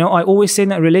 I always say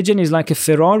that religion is like a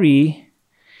Ferrari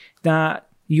that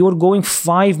you're going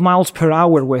 5 miles per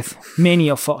hour with, many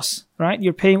of us, right?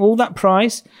 You're paying all that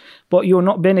price, but you're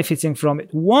not benefiting from it.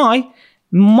 Why?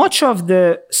 Much of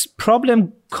the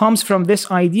problem comes from this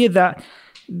idea that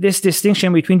this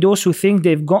distinction between those who think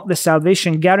they've got the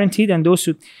salvation guaranteed and those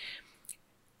who...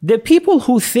 The people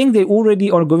who think they already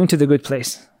are going to the good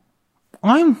place.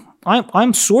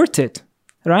 I'm sorted,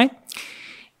 right?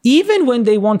 Even when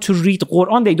they want to read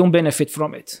Quran, they don't benefit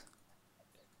from it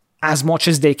as much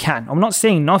as they can. I'm not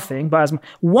saying nothing, but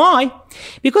why?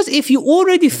 Because if you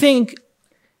already think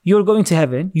you're going to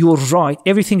heaven, you're right,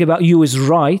 everything about you is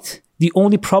right, the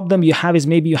only problem you have is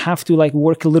maybe you have to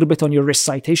work a little bit on your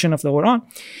recitation of the Quran.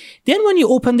 Then when you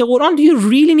open the Quran, do you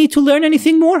really need to learn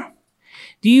anything more?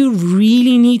 Do you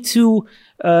really need to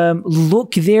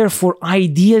look there for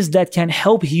ideas that can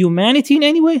help humanity in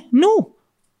any way? No.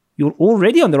 You're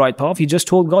already on the right path. You just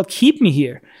told God, keep me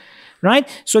here, right?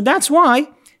 So that's why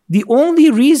the only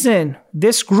reason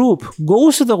this group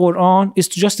goes to the Quran is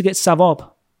just to get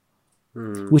sawab,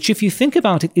 which if you think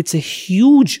about it, it's a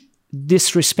huge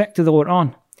disrespect to the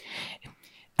Quran.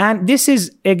 And this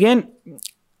is, again,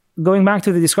 going back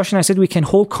to the discussion, I said we can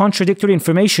hold contradictory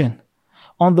information.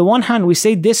 On the one hand, we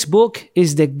say this book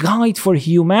is the guide for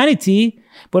humanity,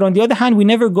 but on the other hand, we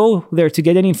never go there to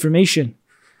get any information,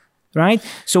 right?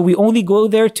 So we only go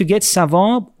there to get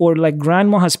sawab, or like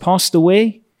grandma has passed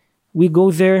away, we go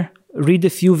there, read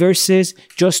a few verses,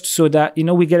 just so that,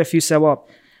 we get a few sawab.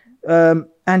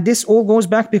 And this all goes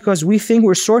back because we think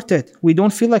we're sorted. We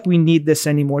don't feel like we need this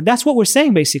anymore. That's what we're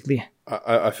saying, basically.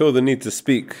 I feel the need to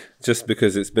speak just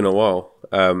because it's been a while.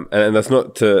 And that's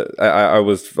not to... I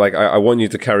was like, I want you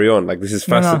to carry on. Like, this is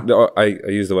fascinating. No. I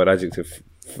use the word adjective.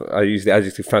 I use the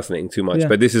adjective fascinating too much. Yeah.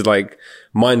 But this is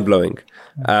mind-blowing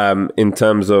in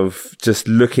terms of just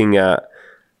looking at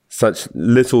such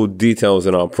little details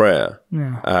in our prayer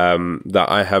that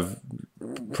I have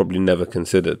probably never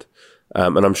considered.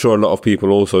 And I'm sure a lot of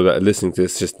people also that are listening to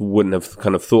this just wouldn't have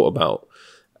kind of thought about.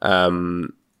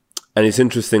 And it's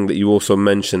interesting that you also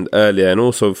mentioned earlier, and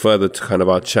also further to kind of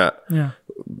our chat a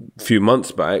few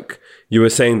months back, you were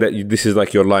saying that this is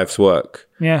like your life's work.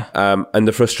 Yeah. And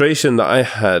the frustration that I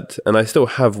had, and I still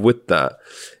have with that,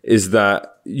 is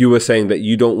that you were saying that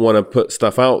you don't want to put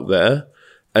stuff out there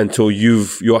until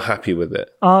you're happy with it.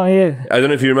 Oh yeah. I don't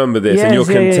know if you remember this, and you're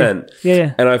content.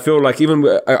 Yeah. And I feel like even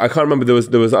I can't remember,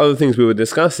 there was other things we were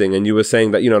discussing, and you were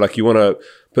saying that you want to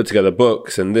put together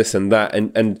books and this and that,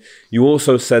 and you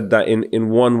also said that in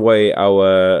one way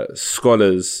our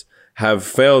scholars have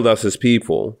failed us as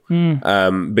people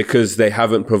because they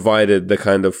haven't provided the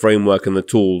kind of framework and the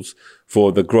tools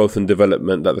for the growth and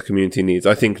development that the community needs.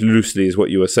 I think loosely is what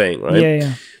you were saying, right?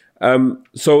 Yeah.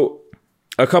 So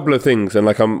a couple of things, and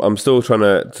I'm still trying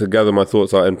to gather my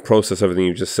thoughts out and process everything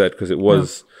you just said, because it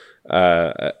was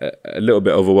a little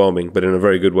bit overwhelming, but in a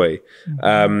very good way.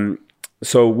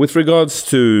 So with regards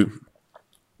to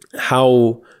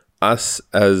how us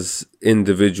as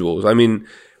individuals, I mean,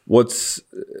 what's,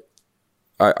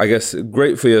 I guess,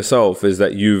 great for yourself is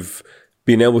that you've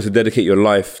been able to dedicate your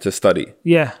life to study.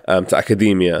 Yeah. To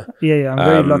academia. Yeah. I'm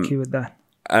very lucky with that.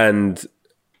 And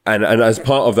as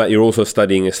part of that, you're also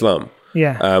studying Islam.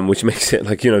 Yeah. Which makes it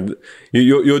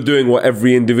you're doing what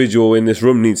every individual in this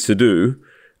room needs to do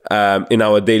in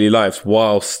our daily lives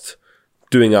whilst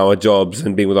doing our jobs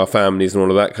and being with our families and all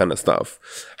of that kind of stuff.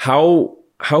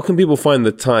 How can people find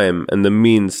the time and the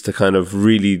means to kind of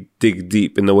really dig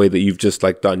deep in the way that you've just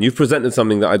done? You've presented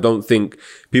something that I don't think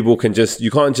people can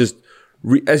you can't just,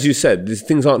 as you said, these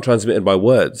things aren't transmitted by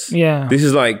words. Yeah. This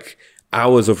is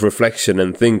hours of reflection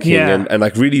and thinking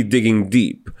and really digging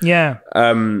deep. Yeah.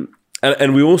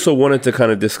 And we also wanted to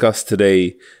kind of discuss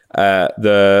today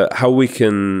how we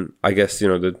can, I guess,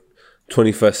 the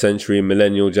 21st century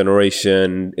millennial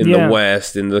generation in the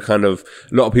West, in the kind of,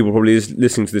 a lot of people probably is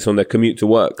listening to this on their commute to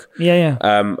work. Yeah.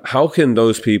 How can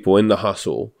those people in the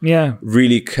hustle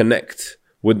really connect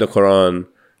with the Quran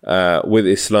with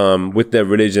Islam, with their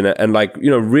religion, and like, you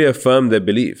know, reaffirm their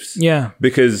beliefs. Yeah.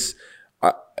 Because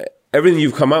everything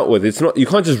you've come out with, it's not, you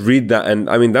can't just read that. And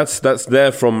I mean, that's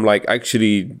there from like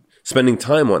actually spending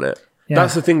time on it. Yeah.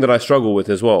 That's the thing that I struggle with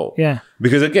as well. Yeah.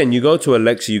 Because again, you go to a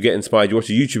lecture, you get inspired. You watch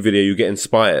a YouTube video, you get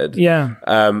inspired. Yeah.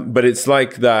 But it's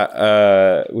like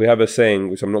that. We have a saying,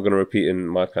 which I'm not going to repeat in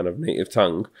my kind of native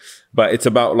tongue, but it's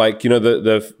about like, you know,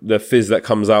 the fizz that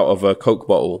comes out of a Coke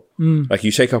bottle. Like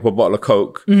you shake up a bottle of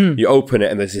Coke, you open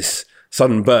it, and there's this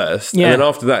sudden burst, and then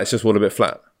after that, it's just all a bit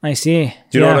flat. I see.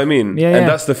 Do you know what I mean? Yeah, and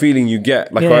that's the feeling you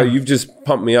get. Like, you've just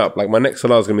pumped me up. Like, my next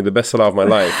salah is going to be the best salah of my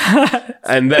life.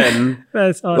 And then,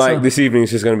 that's awesome. Like, this evening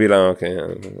is just going to be like, okay,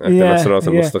 like, you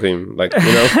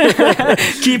know.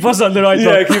 Keep us on the right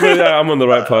path. I'm on the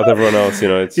right path. Everyone else, you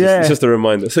know, it's just a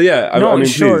reminder. So, I mean,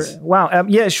 sure. Please. Wow.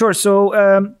 Sure.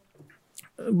 So,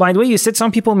 by the way, you said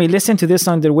some people may listen to this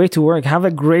on their way to work. Have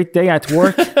a great day at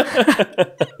work.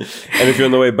 And if you're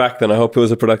on the way back, then I hope it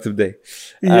was a productive day.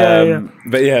 But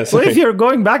well, if you're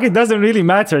going back, it doesn't really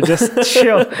matter. Just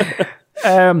chill.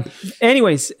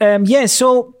 Anyways,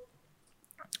 so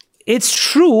it's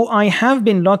true. I have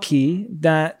been lucky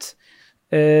that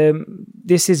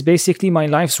this is basically my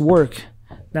life's work.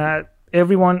 That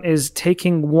everyone is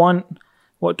taking one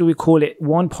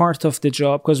part of the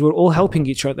job, because we're all helping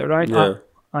each other, right? Yeah.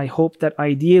 I hope that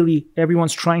ideally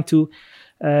everyone's trying to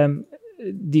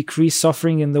decrease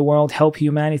suffering in the world, help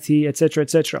humanity, etc.,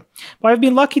 etc. But I've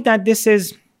been lucky that this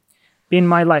has been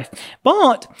my life.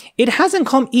 But it hasn't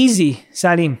come easy,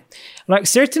 Salim. Like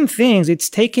certain things, it's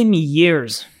taken me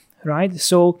years, right?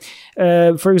 So,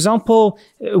 for example,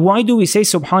 why do we say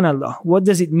Subhanallah? What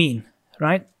does it mean,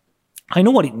 right? I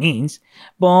know what it means,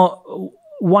 but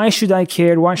why should I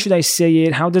care? Why should I say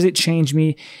it? How does it change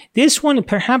me? This one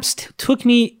perhaps took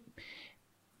me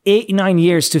 8-9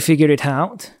 years to figure it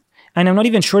out. And I'm not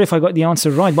even sure if I got the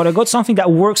answer right, but I got something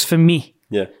that works for me.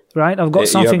 Yeah. Right? I've got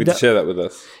something that... to share that with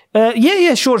us?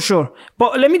 Sure.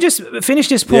 But let me just finish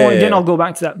this point, then I'll go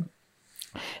back to that.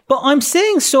 But I'm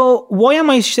saying, so why am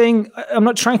I saying, I'm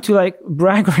not trying to like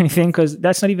brag or anything, because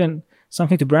that's not even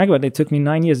something to brag about. It took me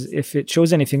 9 years. If it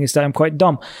shows anything, it's that I'm quite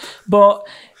dumb. But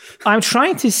I'm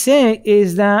trying to say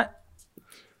is that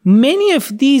many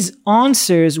of these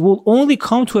answers will only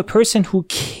come to a person who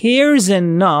cares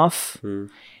enough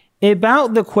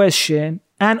about the question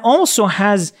and also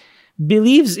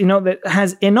believes, that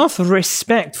has enough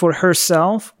respect for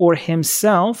herself or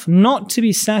himself not to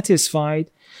be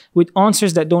satisfied with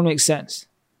answers that don't make sense,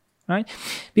 right?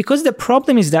 Because the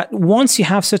problem is that once you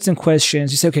have certain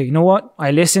questions, you say, okay, you know what?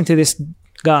 I listened to this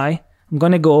guy. I'm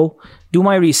going to go do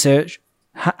my research,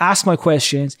 ask my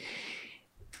questions.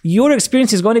 Your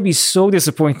experience is going to be so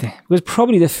disappointing because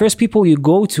probably the first people you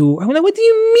go to are like, what do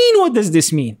you mean? What does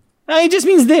this mean? It just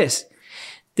means this.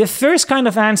 The first kind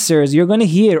of answers you're going to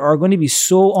hear are going to be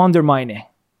so undermining,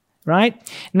 right?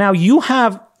 Now you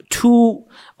have two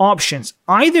options.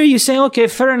 Either you say, okay,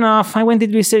 fair enough. I went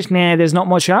and did research. Nah, there's not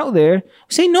much out there.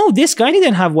 Say, no, this guy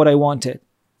didn't have what I wanted.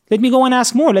 Let me go and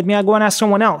ask more. Let me go and ask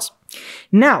someone else.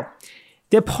 Now,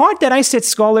 the part that I said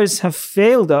scholars have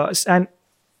failed us, and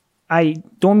I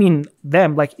don't mean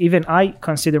them, like even I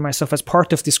consider myself as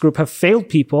part of this group, have failed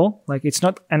people. Like it's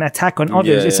not an attack on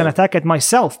others, it's an attack at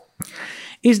myself.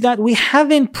 Is that we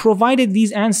haven't provided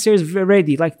these answers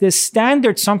already. Like the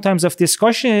standard sometimes of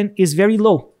discussion is very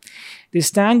low. The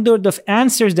standard of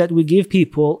answers that we give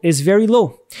people is very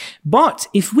low. But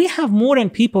if we have more than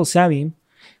people, Salim,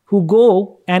 who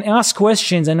go and ask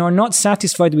questions and are not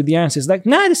satisfied with the answers, like,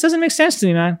 nah, this doesn't make sense to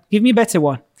me, man. Give me a better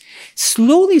one.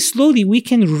 Slowly, we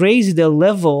can raise the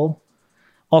level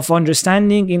of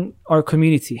understanding in our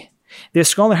community. The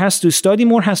scholar has to study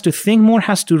more, has to think more,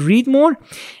 has to read more.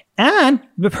 And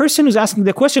the person who's asking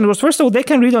the question was, first of all, they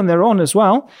can read on their own as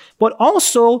well, but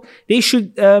also they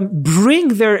should bring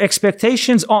their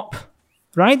expectations up,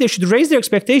 right? They should raise their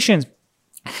expectations.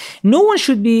 No one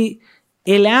should be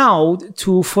allowed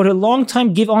to, for a long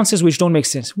time, give answers which don't make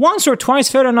sense. Once or twice,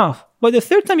 fair enough. But the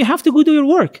third time, you have to go do your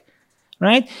work,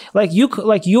 right?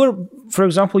 For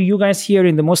example, you guys here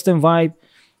in the Muslim Vibe,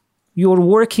 you're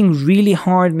working really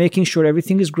hard, making sure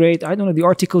everything is great. I don't know, the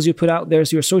articles you put out there,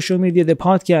 so your social media, the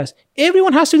podcast,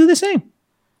 everyone has to do the same.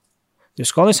 The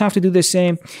scholars have to do the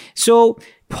same. So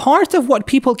part of what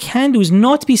people can do is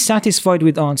not be satisfied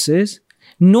with answers.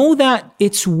 Know that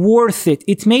it's worth it.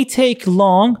 It may take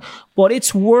long, but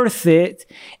it's worth it.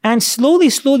 And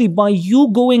slowly, by you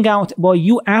going out, by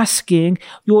you asking,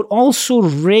 you're also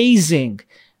raising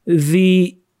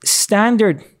the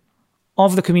standard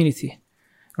of the community.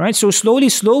 Right? So slowly,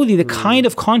 the kind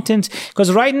of content,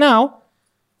 because right now,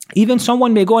 Even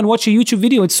someone may go and watch a YouTube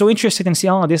video. It's so interested and say,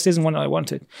 oh, this isn't what I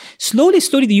wanted. Slowly,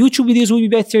 the YouTube videos will be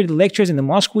better. The lectures in the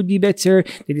mosque would be better.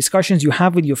 The discussions you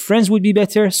have with your friends would be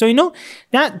better. So,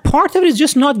 that part of it is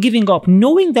just not giving up.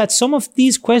 Knowing that some of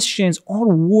these questions are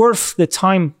worth the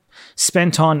time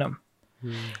spent on them.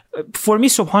 For me,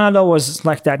 subhanAllah was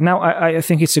like that. Now, I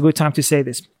think it's a good time to say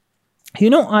this.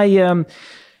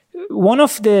 One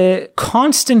of the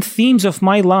constant themes of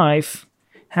my life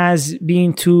has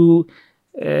been to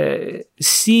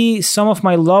see some of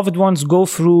my loved ones go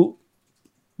through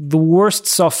the worst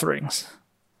sufferings,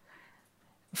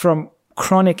 from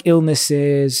chronic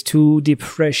illnesses to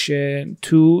depression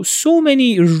to so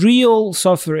many real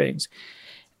sufferings.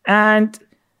 And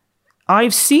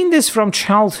I've seen this from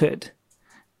childhood.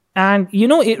 And,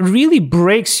 it really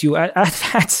breaks you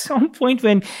at some point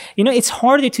when, it's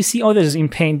harder to see others in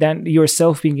pain than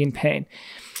yourself being in pain.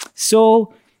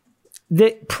 So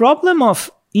the problem of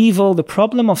evil, the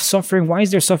problem of suffering, why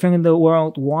is there suffering in the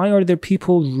world? Why are there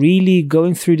people really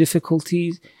going through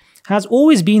difficulties? Has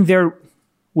always been there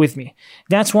with me.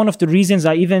 That's one of the reasons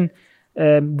I even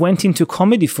went into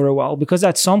comedy for a while, because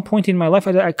at some point in my life,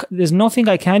 there's nothing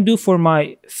I can do for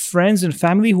my friends and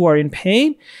family who are in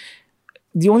pain.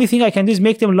 The only thing I can do is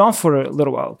make them laugh for a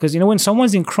little while. Because, when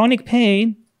someone's in chronic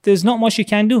pain, there's not much you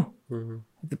can do. Mm-hmm.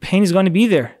 The pain is going to be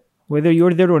there, whether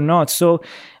you're there or not. So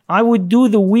I would do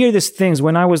the weirdest things.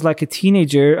 When I was like a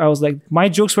teenager, I was like, my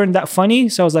jokes weren't that funny.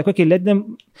 So I was like, okay, let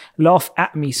them laugh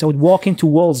at me. So I would walk into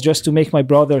walls just to make my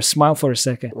brother smile for a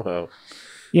second. Wow.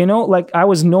 I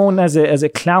was known as a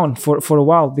clown for a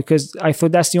while, because I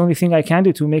thought that's the only thing I can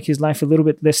do to make his life a little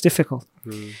bit less difficult.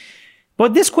 Mm.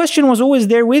 But this question was always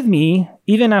there with me.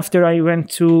 Even after I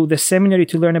went to the seminary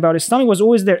to learn about Islam, it was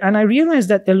always there. And I realized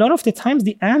that a lot of the times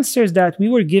the answers that we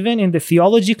were given in the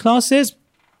theology classes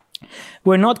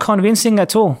were not convincing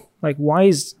at all. Like, why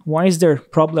is there a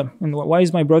problem? And why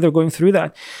is my brother going through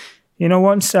that?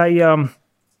 Once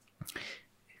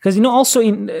because, also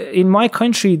in my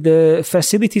country, the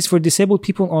facilities for disabled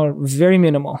people are very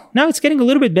minimal. Now it's getting a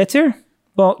little bit better,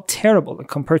 but terrible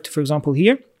compared to, for example,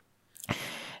 here.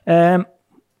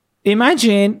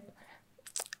 Imagine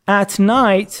at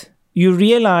night you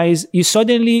realize you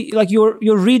suddenly, like you're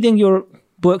reading your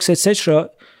books,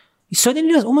 etc. You suddenly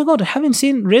realize, oh my God, I haven't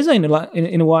seen Reza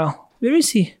in a while. Where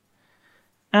is he?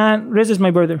 And Reza's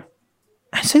my brother.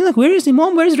 I said, like, where is he,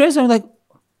 Mom? Where is Reza? I'm like,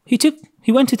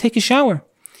 he went to take a shower.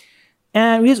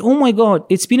 And we realize, oh my God,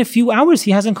 it's been a few hours.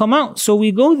 He hasn't come out. So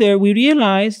we go there. We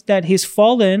realize that he's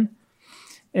fallen.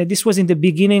 This was in the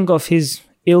beginning of his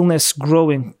illness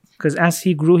growing, because as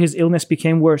he grew, his illness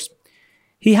became worse.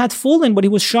 He had fallen, but he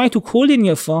was shy to call in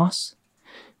Yafas,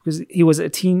 because he was a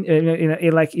teen,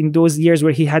 in those years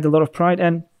where he had a lot of pride,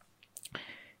 and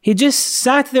he just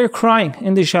sat there crying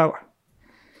in the shower.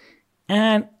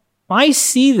 And I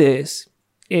see this,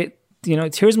 it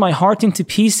tears my heart into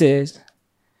pieces.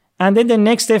 And then the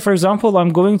next day, for example, I'm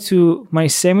going to my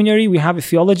seminary. We have a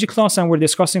theology class, and we're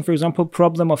discussing, for example,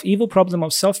 problem of evil, problem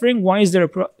of suffering. Why is there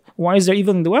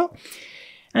evil in the world?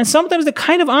 And sometimes the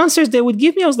kind of answers they would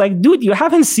give me, I was like, dude, you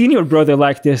haven't seen your brother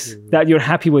like this, that you're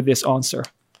happy with this answer.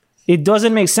 It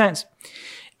doesn't make sense.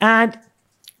 And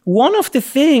one of the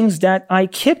things that I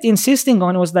kept insisting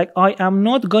on was like, I am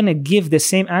not going to give the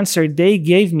same answer they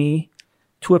gave me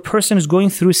to a person who's going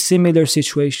through a similar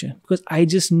situation, because I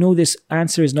just know this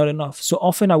answer is not enough. So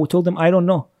often I would tell them, I don't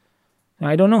know.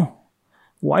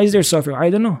 Why is there suffering? I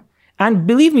don't know. And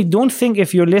believe me, don't think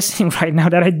if you're listening right now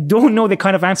that I don't know the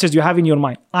kind of answers you have in your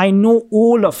mind. I know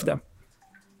all of them,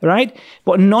 right?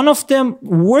 But none of them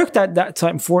worked at that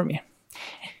time for me.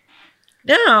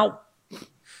 Now,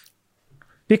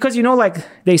 because,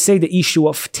 like they say, the issue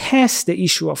of tests, the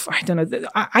issue of,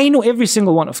 I know every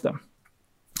single one of them.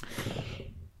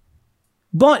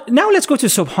 But now let's go to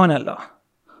subhanallah.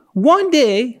 One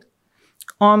day,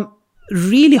 I'm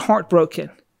really heartbroken,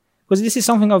 because this is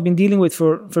something I've been dealing with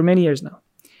for many years now.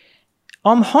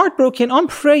 I'm heartbroken, I'm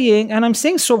praying, and I'm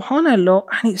saying subhanallah,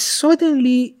 and it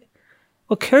suddenly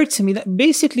occurred to me that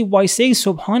basically by saying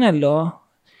subhanallah,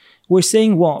 we're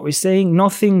saying what? We're saying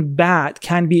nothing bad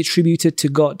can be attributed to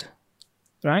God,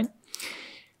 right?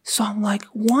 So I'm like,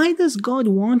 why does God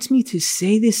want me to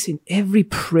say this in every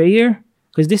prayer?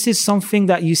 Because this is something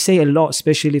that you say a lot,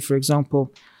 especially, for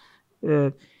example,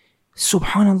 subhanallah,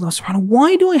 subhanallah.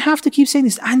 Why do I have to keep saying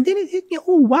this? And then it hit me,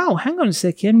 oh, wow, hang on a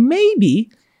second. Maybe,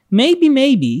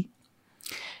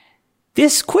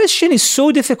 this question is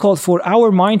so difficult for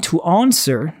our mind to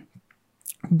answer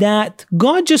that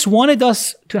God just wanted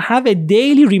us to have a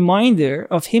daily reminder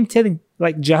of Him telling,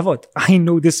 like, Javad, I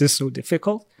know this is so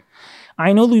difficult.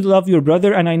 I know you love your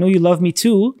brother, and I know you love me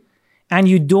too. and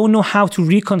you don't know how to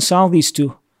reconcile these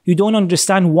two. You don't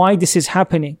understand why this is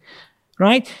happening,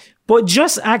 right? But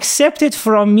just accept it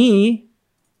from me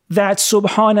that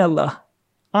subhanallah,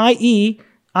 i.e.,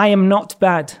 I am not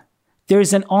bad. There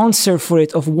is an answer for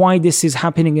it of why this is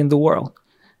happening in the world,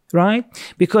 right?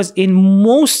 Because in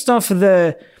most of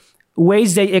the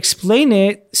ways they explain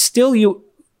it, still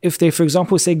if they, for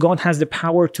example, say God has the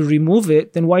power to remove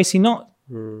it, then why is he not?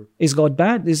 Is God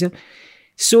bad? Is it?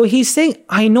 So he's saying,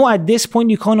 I know at this point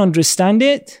you can't understand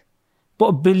it,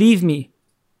 but believe me,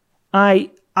 I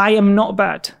am not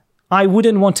bad. I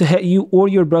wouldn't want to hurt you or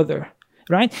your brother,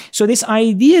 right? So this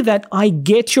idea that I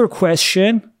get your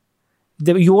question,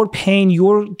 your pain,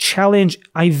 your challenge,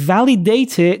 I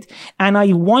validate it, and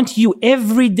I want you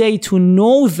every day to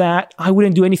know that I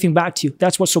wouldn't do anything bad to you.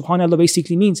 That's what subhanallah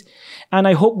basically means. And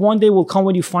I hope one day will come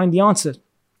when you find the answer,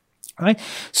 right?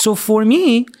 So for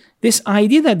me, this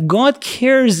idea that God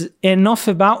cares enough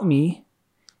about me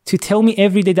to tell me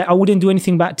every day that I wouldn't do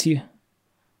anything bad to you,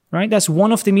 right? That's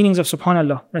one of the meanings of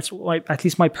subhanallah. That's at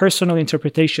least my personal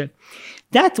interpretation.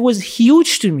 That was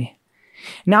huge to me.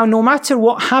 Now, no matter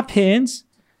what happens,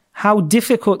 how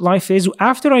difficult life is,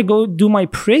 after I go do my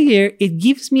prayer, it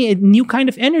gives me a new kind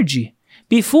of energy.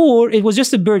 Before, it was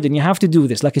just a burden. You have to do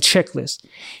this, like a checklist.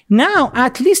 Now,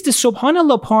 at least the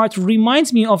subhanallah part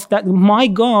reminds me of that my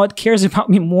God cares about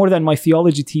me more than my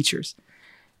theology teachers.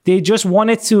 They just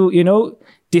wanted to,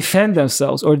 defend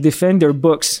themselves or defend their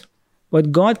books.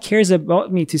 But God cares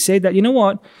about me to say that, you know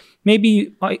what,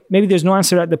 maybe there's no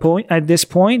answer at this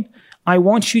point. I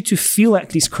want you to feel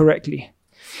at least correctly.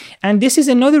 And this is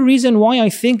another reason why I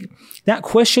think that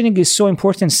questioning is so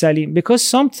important, Salim, because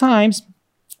sometimes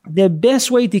the best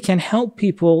way they can help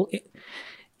people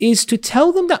is to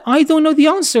tell them that I don't know the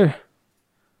answer.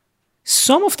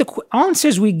 Some of the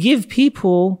answers we give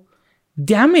people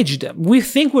damage them. We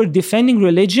think we're defending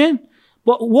religion,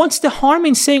 but what's the harm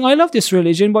in saying, I love this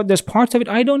religion, but there's part of it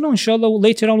I don't know. Inshallah,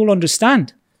 later on we'll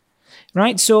understand.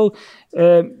 Right? So,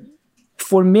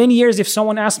 for many years, if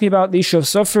someone asked me about the issue of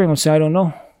suffering, I would say, I don't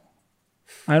know.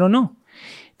 I don't know.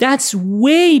 That's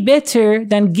way better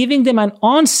than giving them an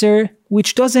answer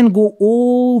which doesn't go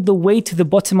all the way to the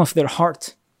bottom of their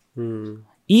heart.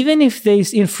 Even if they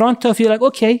in front of you, like,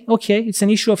 okay, it's an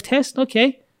issue of test,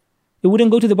 okay. It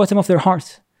wouldn't go to the bottom of their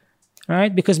heart,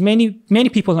 right? Because many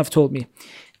people have told me,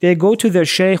 they go to their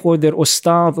sheikh or their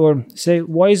ustad or say,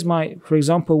 for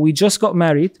example, we just got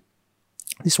married.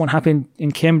 This one happened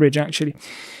in Cambridge, actually.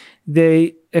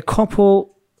 A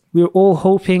couple, we were all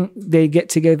hoping they get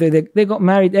together. They got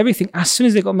married, everything. As soon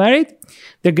as they got married,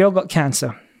 the girl got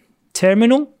cancer.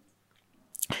 Terminal.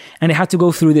 And they had to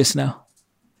go through this now.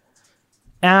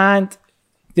 And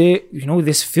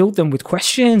this filled them with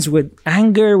questions, with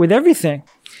anger, with everything.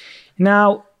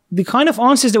 Now, the kind of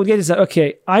answers they would get is that,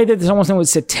 okay, either someone would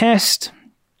say test.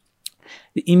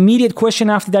 The immediate question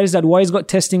after that is that, why is God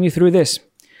testing me through this?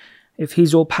 If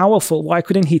he's all powerful, why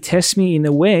couldn't he test me in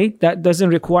a way that doesn't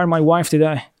require my wife to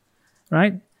die?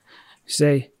 Right?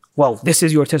 Say, well, this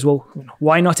is your test. Well,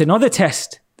 why not another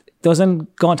test?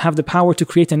 Doesn't God have the power to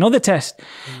create another test?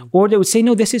 Or they would say,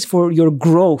 no, this is for your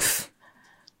growth.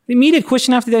 The immediate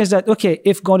question after that is that, okay,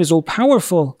 if God is all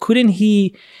powerful, couldn't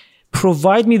he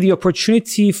provide me the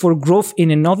opportunity for growth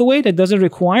in another way that doesn't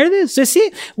require this? So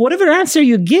see, whatever answer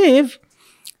you give,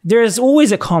 there's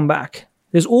always a comeback.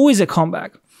 There's always a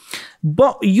comeback.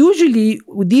 But usually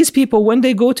these people, when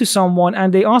they go to someone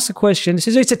and they ask a question, they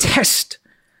say, it's a test.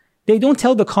 They don't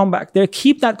tell the comeback. They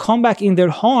keep that comeback in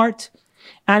their heart,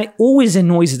 and it always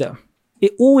annoys them.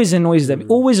 It always annoys them. It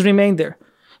always remains there.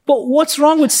 But what's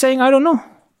wrong with saying, I don't know?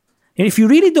 And if you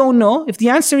really don't know, if the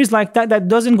answer is like that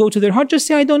doesn't go to their heart, just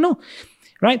say, I don't know.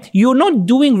 Right? You're not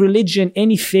doing religion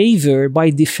any favor by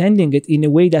defending it in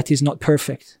a way that is not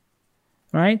perfect.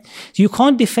 Right? You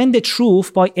can't defend the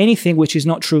truth by anything which is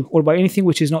not true or by anything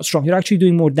which is not strong. You're actually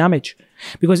doing more damage.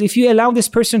 Because if you allow this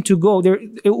person to go,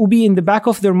 it will be in the back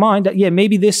of their mind that,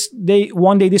 maybe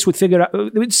one day this would figure out,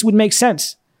 this would make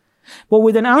sense. But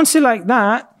with an answer like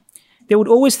that, they would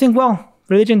always think, well,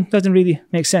 religion doesn't really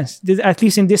make sense, at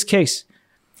least in this case.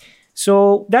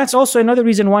 So that's also another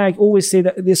reason why I always say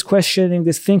that this questioning,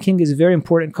 this thinking is very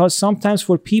important, because sometimes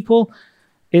for people,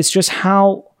 it's just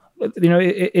how,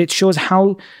 it shows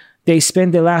how they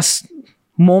spend the last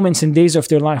moments and days of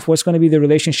their life. What's going to be the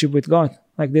relationship with God?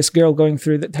 Like this girl going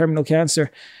through the terminal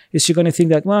cancer. Is she going to think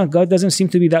that, well, God doesn't seem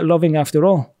to be that loving after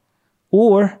all?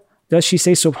 Or does she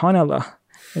say, subhanallah,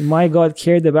 and my God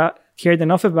cared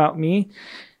enough about me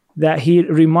that he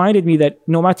reminded me that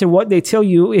no matter what they tell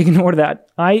you, ignore that.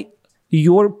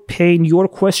 Your pain, your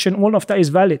question, all of that is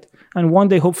valid. And one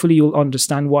day, hopefully, you'll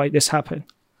understand why this happened.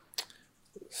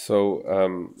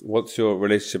 So, what's your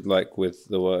relationship like with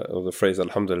the word or the phrase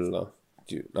Alhamdulillah?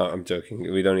 No, I'm joking.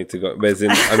 We don't need to go. But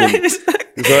I mean,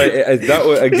 sorry,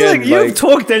 that again. You've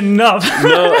talked enough.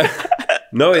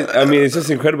 No. I mean, it's just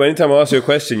incredible. Anytime I ask you a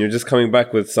question, you're just coming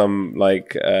back with some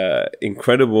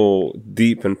incredible,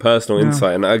 deep and personal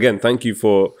insight. And again, thank you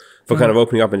for kind of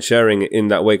opening up and sharing it in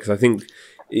that way. Because I think,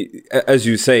 as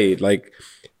you say, like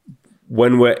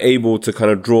when we're able to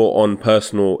kind of draw on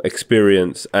personal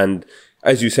experience and,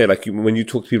 as you say, like when you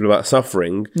talk to people about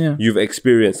suffering, you've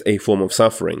experienced a form of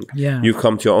suffering. Yeah. You've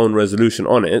come to your own resolution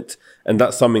on it. And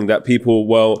that's something that people,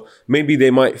 well, maybe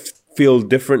they might feel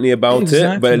differently about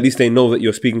it, but at least they know that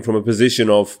you're speaking from a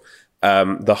position of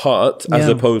the heart as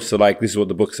opposed to like, this is what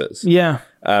the book says. Yeah.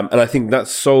 And I think that's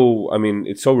so, I mean,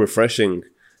 it's so refreshing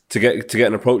to get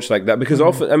an approach like that, because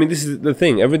often, I mean, this is the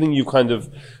thing, everything you've kind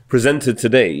of presented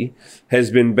today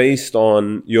has been based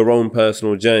on your own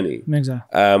personal journey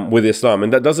with Islam.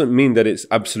 And that doesn't mean that it's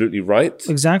absolutely right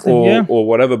or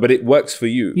whatever, but it works for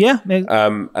you. Yeah.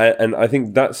 And I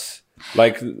think that's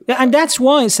like... And that's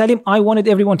why, Salim, I wanted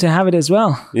everyone to have it as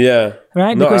well. Yeah.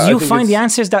 Right? Because you find the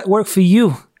answers that work for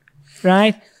you.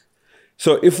 Right?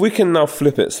 So if we can now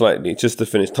flip it slightly, just to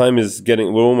finish,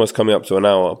 we're almost coming up to an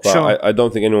hour, but I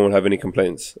don't think anyone will have any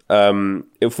complaints.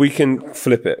 If we can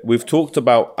flip it, we've talked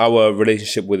about our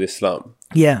relationship with Islam.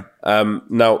 Yeah.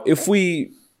 Now, if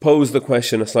we pose the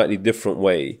question a slightly different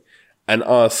way and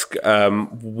ask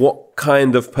what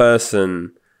kind of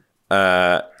person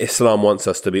Islam wants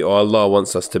us to be, or Allah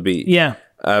wants us to be. Yeah.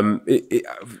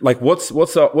 Like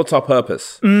what's our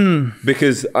purpose?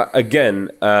 Because again,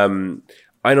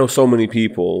 I know so many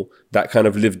people that kind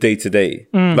of live day to day.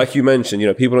 Like you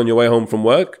mentioned, people on your way home from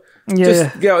work,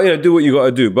 just do what you got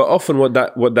to do. But often what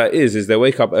that is they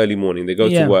wake up early morning, they go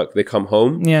to work, they come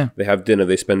home, they have dinner,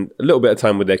 they spend a little bit of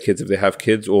time with their kids if they have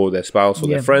kids, or their spouse or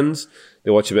their friends.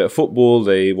 They watch a bit of football,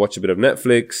 they watch a bit of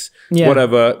Netflix,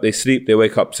 whatever. They sleep, they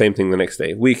wake up, same thing the next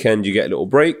day. Weekend, you get a little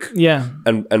break,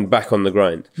 and back on the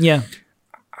grind. Yeah.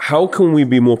 How can we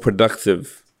be more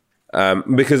productive?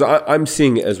 Because I'm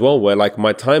seeing it as well, where like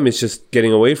my time is just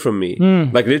getting away from me.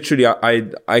 Like literally,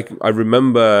 I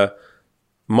remember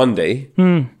Monday,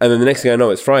 and then the next thing I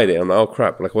know, it's Friday. I'm like, oh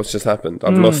crap! Like what's just happened?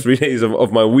 I've lost 3 days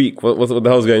of my week. What the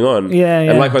hell's going on?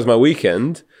 And likewise, my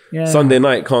weekend. Sunday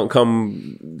night can't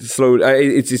come slow.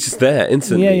 It's just there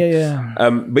instantly.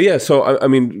 But yeah, so I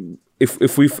mean,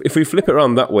 if we flip it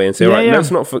around that way and say,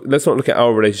 let's not look at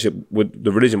our relationship with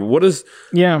the religion, but what does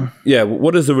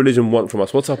the religion want from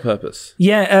us? What's our purpose?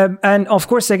 And of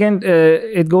course, again,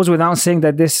 it goes without saying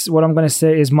that what I'm going to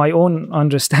say is my own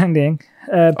understanding.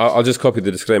 I'll just copy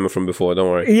the disclaimer from before. Don't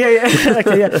worry.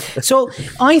 Okay. So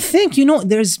I think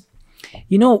there's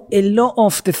a lot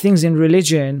of the things in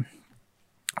religion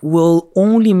will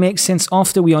only make sense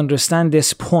after we understand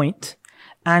this point,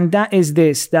 and that is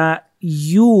this: that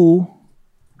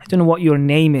I don't know what your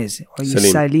name is. Are you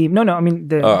Salim? No, I mean,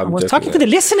 I was talking to the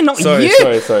listener, not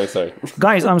you. Sorry.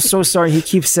 Guys, I'm so sorry. He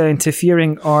keeps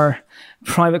interfering our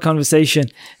private conversation.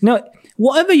 No,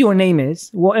 whatever your name is,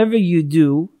 whatever you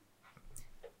do,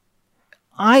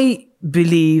 I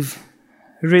believe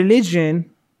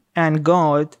religion and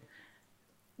God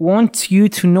want you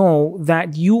to know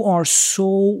that you are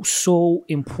so, so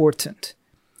important.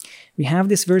 We have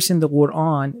this verse in the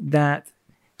Quran that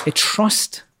a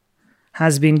trust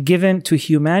has been given to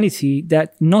humanity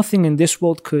that nothing in this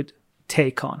world could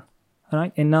take on.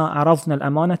 Right? Inna aradna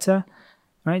al-amanata.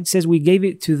 Right? It says we gave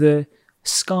it to the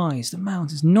skies, the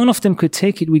mountains. None of them could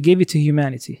take it. We gave it to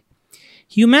humanity.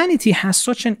 Humanity has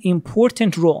such an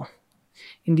important role.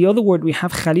 In the other word, we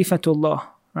have Khalifatullah,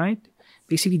 right?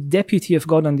 Basically, deputy of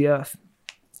God on the earth.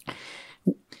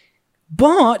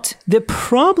 But the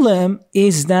problem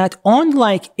is that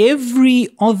unlike every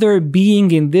other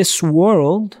being in this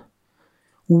world,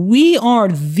 we are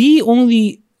the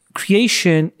only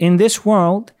creation in this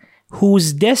world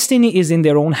whose destiny is in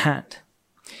their own hand.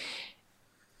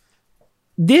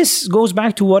 This goes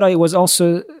back to what I was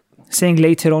also saying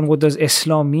later on. What does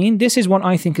Islam mean? This is what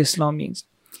I think Islam means.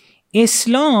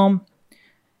 Islam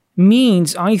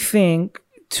means, I think,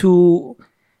 to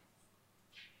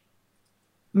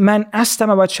man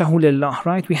astama wajhahu lillah,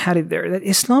 right? We had it there. That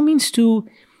Islam means to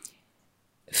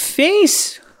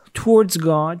face towards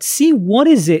God, see what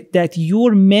is it that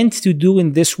you're meant to do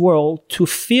in this world to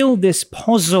fill this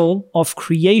puzzle of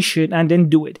creation, and then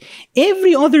do it.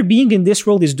 Every other being in this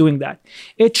world is doing that.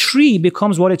 A tree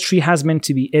becomes what a tree has meant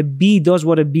to be. A bee does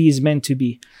what a bee is meant to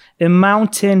be. A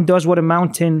mountain does what a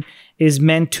mountain is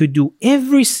meant to do.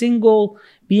 Every single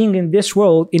being in this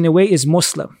world, in a way, is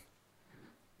Muslim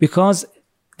because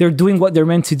they're doing what they're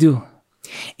meant to do.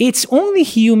 It's only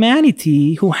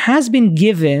humanity who has been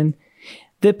given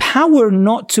the power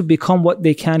not to become what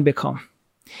they can become,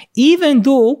 even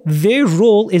though their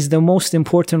role is the most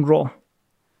important role,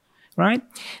 right?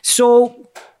 So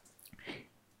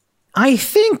I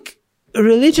think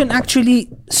religion actually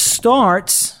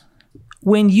starts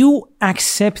when you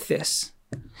accept this.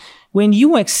 When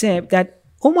you accept that,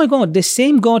 oh my God, the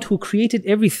same God who created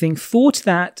everything thought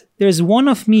that there's one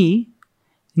of me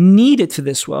needed for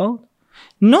this world.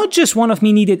 Not just one of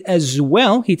me needed as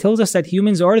well. He tells us that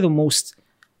humans are the most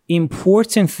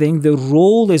important thing. The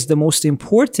role is the most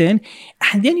important.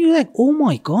 And then you're like, oh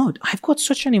my God, I've got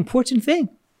such an important thing,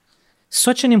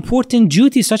 such an important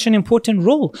duty, such an important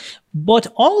role. But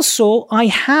also I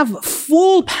have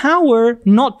full power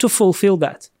not to fulfill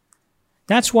that.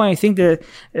 That's why I think the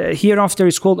hereafter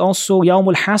is called also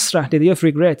Yawmul Hasra, the day of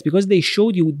regret, because they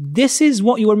showed you this is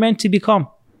what you were meant to become,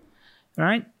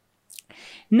 right?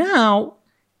 Now,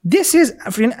 this is,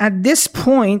 at this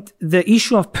point, the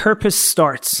issue of purpose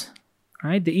starts,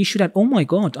 right? The issue that, oh my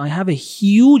God, I have a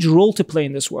huge role to play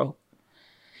in this world.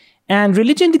 And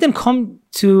religion didn't come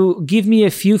to give me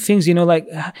a few things, like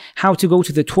how to go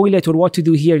to the toilet or what to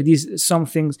do here. These some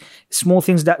things, small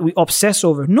things that we obsess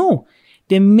over. No,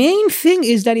 the main thing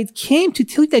is that it came to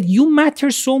tell you that you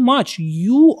matter so much.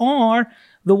 You are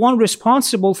the one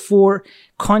responsible for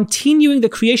continuing the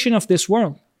creation of this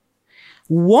world.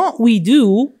 What we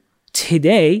do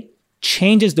today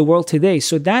changes the world today.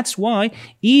 So that's why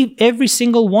every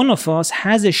single one of us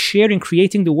has a share in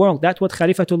creating the world. That's what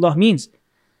Khalifatullah means.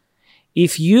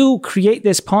 If you create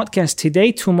this podcast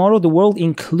today, tomorrow the world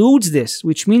includes this,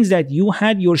 which means that you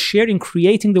had your share in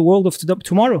creating the world of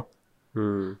tomorrow.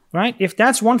 Right? If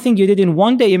that's one thing you did in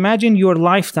one day, imagine your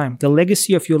lifetime, the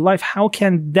legacy of your life. How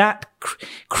can that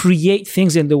create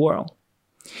things in the world?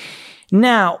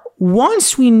 Now,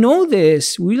 once we know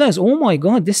this, we realize, oh my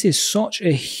God, this is such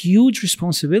a huge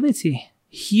responsibility.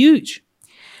 Huge.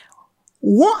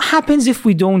 What happens if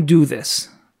we don't do this?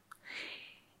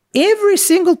 Every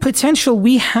single potential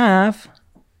we have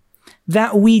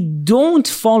that we don't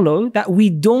follow, that we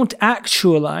don't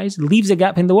actualize, leaves a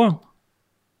gap in the world,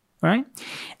 right?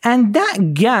 And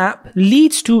that gap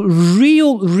leads to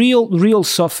real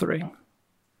suffering,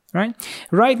 right?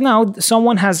 Right now,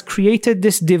 someone has created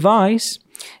this device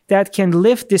that can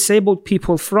lift disabled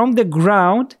people from the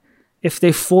ground if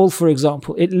they fall, for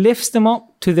example. It lifts them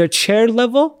up to their chair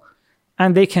level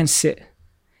and they can sit.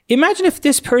 Imagine if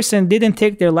this person didn't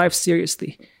take their life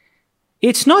seriously.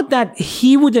 It's not that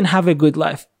he wouldn't have a good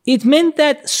life. It meant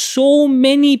that so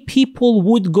many people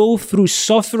would go through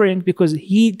suffering because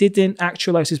he didn't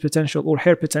actualize his potential or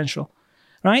her potential,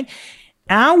 right?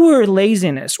 Our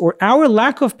laziness or our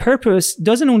lack of purpose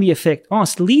doesn't only affect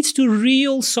us, leads to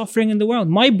real suffering in the world.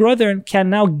 My brother can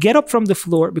now get up from the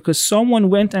floor because someone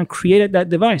went and created that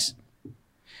device,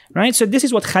 right? So this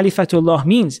is what Khalifatullah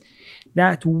means,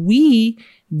 that we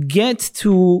get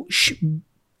to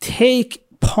take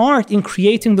part in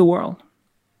creating the world.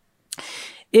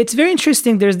 It's very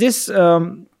interesting. There's this,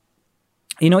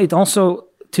 it also,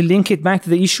 to link it back to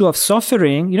the issue of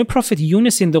suffering, Prophet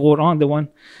Yunus in the Quran, the one,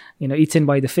 eaten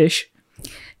by the fish.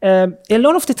 A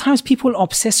lot of the times people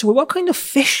obsess with what kind of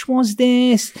fish was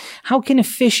this? How can a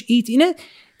fish eat?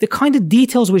 The kind of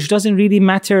details which doesn't really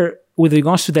matter with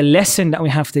regards to the lesson that we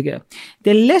have to get.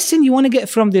 The lesson you want to get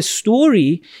from this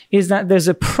story is that there's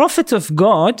a prophet of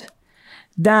God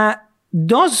that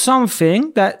does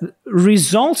something that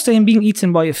results to him being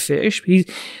eaten by a fish.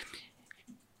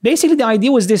 Basically, the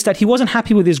idea was this, that he wasn't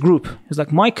happy with his group. He was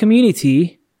like, my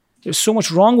community, there's so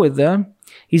much wrong with them.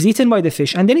 He's eaten by the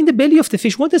fish. And then in the belly of the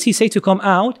fish, what does he say to come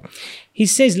out? He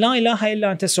says, La ilaha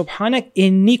illa anta subhanak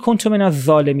inni kuntu min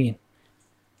adh-dhalimin.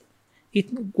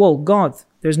 Well, God,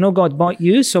 there's no God but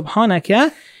you,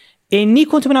 subhanaka, inni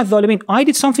kuntu min adh-dhalimin. I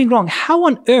did something wrong. How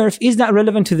on earth is that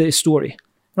relevant to the story?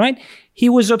 Right? He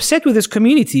was upset with his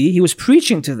community. He was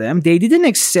preaching to them. They didn't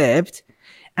accept.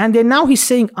 And then now he's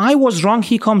saying, I was wrong.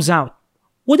 He comes out.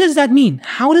 What does that mean?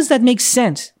 How does that make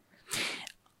sense?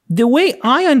 The way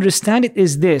I understand it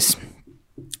is this.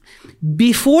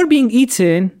 Before being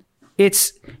eaten,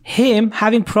 it's him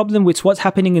having problem with what's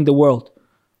happening in the world.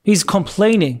 He's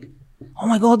complaining. Oh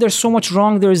my God, there's so much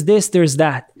wrong. There's this, there's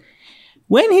that.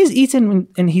 When he's eaten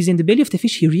and he's in the belly of the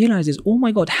fish, he realizes, oh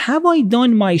my God, have I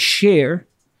done my share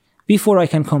before I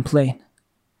can complain?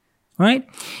 Right?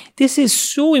 This is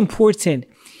so important.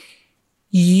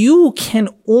 There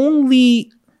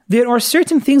are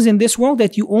certain things in this world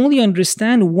that you only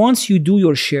understand once you do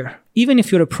your share, even if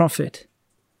you're a prophet.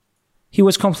 He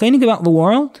was complaining about the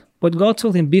world, but God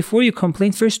told him, before you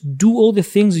complain, first do all the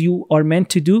things you are meant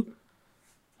to do.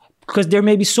 because there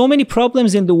may be so many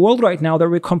problems in the world right now that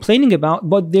we're complaining about,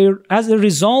 but they're as a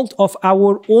result of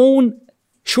our own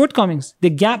shortcomings, the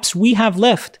gaps we have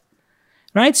left,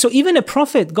 right? So even a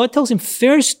prophet, God tells him,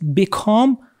 first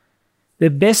become the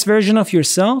best version of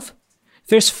yourself.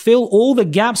 First fill all the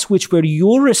gaps which were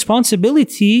your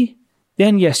responsibility.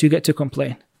 Then yes, you get to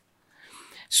complain.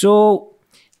 So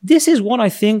this is what I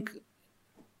think,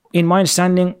 in my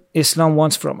understanding, Islam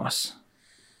wants from us.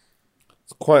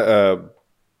 It's quite a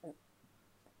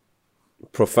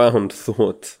profound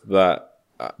thought that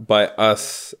by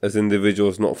us as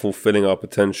individuals not fulfilling our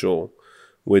potential,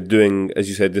 we're doing, as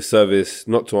you said, disservice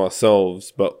not to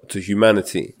ourselves but to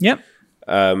humanity. Yep.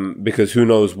 Because who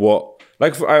knows what.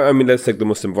 Like, I mean, let's take the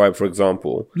Muslim vibe, for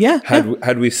example. Yeah.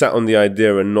 Had we sat on the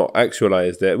idea and not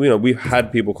actualized it, we've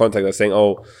had people contact us saying,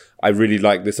 "Oh, I really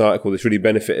like this article. This really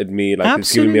benefited me. Like,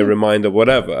 it's giving me a reminder,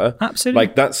 whatever." Absolutely.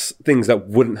 Like, that's things that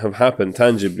wouldn't have happened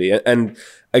tangibly. And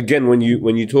again, when you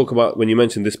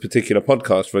mentioned this particular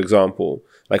podcast, for example,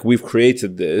 like, we've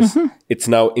created this, it's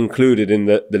now included in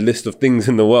the list of things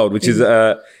in the world, which is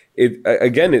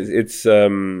it's.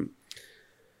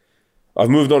 I've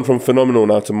moved on from phenomenal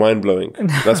now to mind-blowing.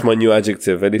 That's my new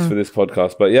adjective, at least for this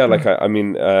podcast. But yeah, like, I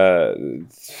mean,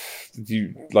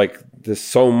 there's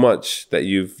so much that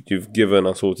you've given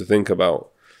us all to think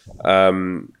about.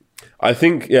 I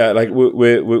think, yeah, like,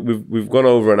 we've gone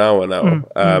over an hour now.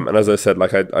 And as I said,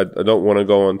 like, I don't want to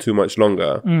go on too much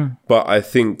longer. But I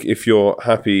think if you're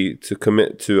happy to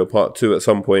commit to a part 2 at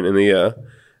some point in the year,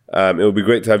 it would be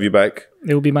great to have you back.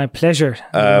 It will be my pleasure.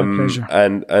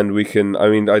 And we can, I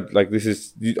mean, I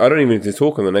don't even need to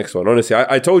talk on the next one. Honestly,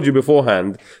 I told you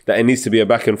beforehand that it needs to be a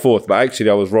back and forth, but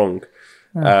actually I was wrong.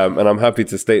 And I'm happy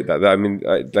to state that. I mean,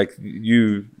 like,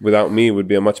 you without me would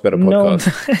be a much better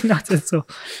podcast. No, not at all.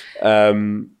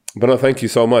 But no, thank you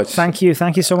so much. Thank you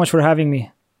so much for having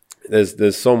me.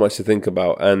 There's so much to think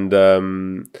about.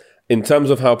 And in terms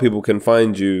of how people can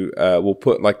find you, we'll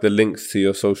put like the links to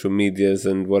your social medias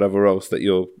and whatever else that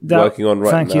you're working on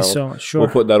right now. Thank you so much. Sure. We'll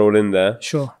put that all in there.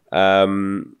 Sure.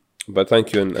 But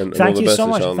thank you and thank all the you best, so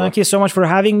much. inshallah. Thank you so much for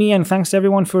having me, and thanks to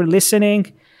everyone for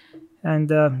listening. And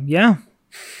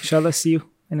inshallah, see you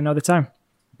in another time.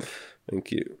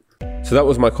 Thank you. So that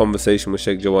was my conversation with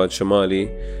Sheikh Jawad Shamali.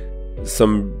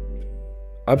 Some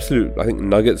absolute, I think,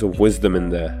 nuggets of wisdom in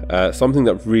there. Something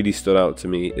that really stood out to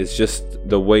me is just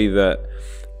the way that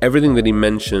everything that he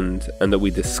mentioned and that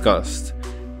we discussed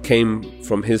came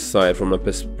from his side, from a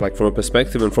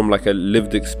perspective and from like a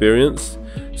lived experience.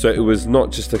 So it was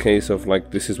not just a case of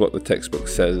like, this is what the textbook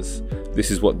says,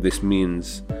 this is what this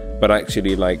means, but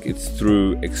actually like it's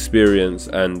through experience.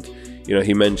 And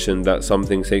he mentioned that some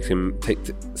things take him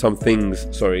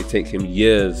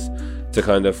years to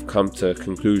kind of come to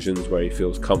conclusions where he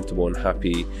feels comfortable and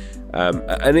happy.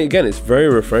 And again, it's very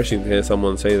refreshing to hear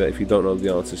someone say that if you don't know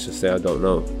the answers, just say, I don't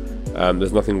know.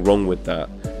 There's nothing wrong with that.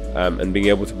 And being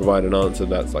able to provide an answer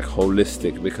that's like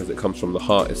holistic because it comes from the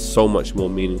heart is so much more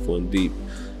meaningful and deep.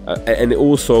 And it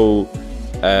also,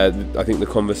 I think the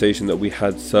conversation that we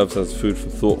had serves as food for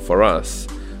thought for us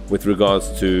with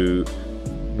regards to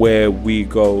where we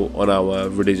go on our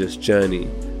religious journey.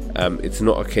 It's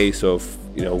not a case of,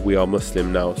 we are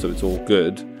Muslim now, so it's all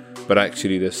good. But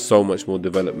actually, there's so much more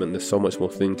development, there's so much more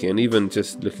thinking. And even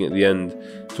just looking at the end,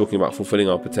 talking about fulfilling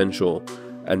our potential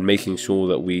and making sure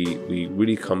that we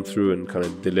really come through and kind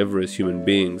of deliver as human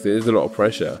beings. There is a lot of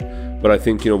pressure. But I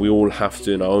think, we all have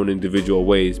to, in our own individual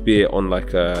ways, be it on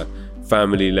like a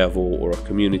family level or a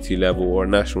community level or a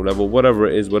national level, whatever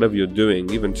it is, whatever you're doing,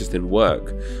 even just in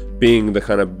work, being the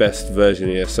kind of best version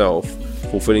of yourself,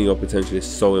 fulfilling your potential is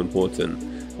so important.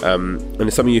 And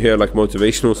it's something you hear like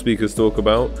motivational speakers talk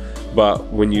about, but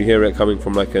when you hear it coming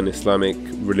from like an Islamic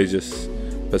religious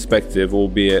perspective,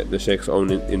 albeit the Sheikh's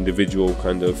own individual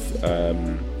kind of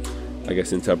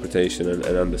interpretation and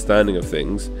understanding of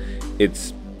things,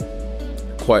 it's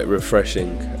quite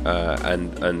refreshing.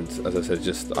 And as I said,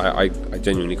 just I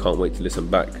genuinely can't wait to listen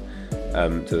back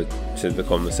to the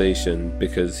conversation,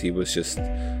 because he was just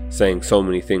saying so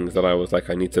many things that I was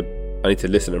like, I need to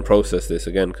listen and process this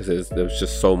again, because there's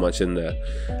just so much in there.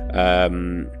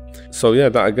 So yeah,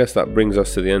 I guess that brings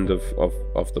us to the end of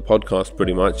the podcast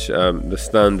pretty much. The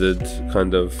standard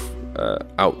kind of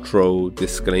outro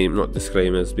not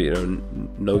disclaimers,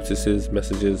 but notices,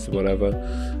 messages, whatever.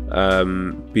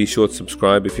 Be sure to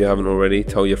subscribe if you haven't already.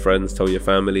 Tell your friends, tell your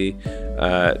family.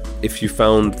 If you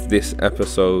found this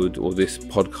episode or this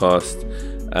podcast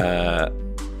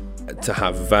to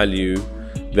have value,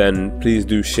 then please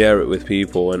do share it with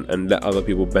people and let other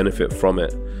people benefit from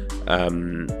it.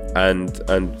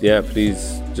 And yeah,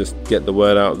 please just get the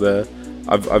word out there.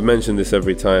 I've mentioned this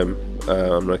every time,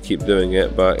 I'm going to keep doing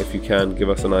it, but if you can, give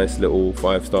us a nice little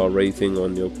 5-star rating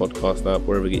on your podcast app,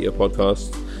 wherever you get your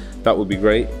podcasts. That would be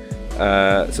great.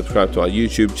 Subscribe to our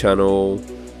YouTube channel,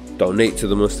 donate to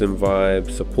the Muslim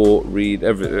Vibe, support, read,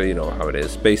 everything. You know how it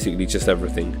is, basically just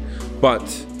everything. But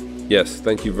yes,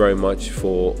 thank you very much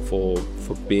for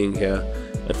being here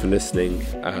and for listening,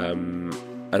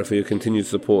 and for your continued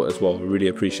support as well. We really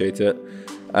appreciate it,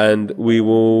 and we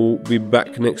will be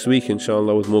back next week,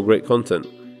 inshallah, with more great content.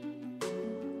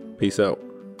 Peace out.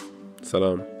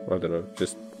 Salam. I don't know,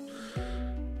 just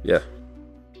yeah.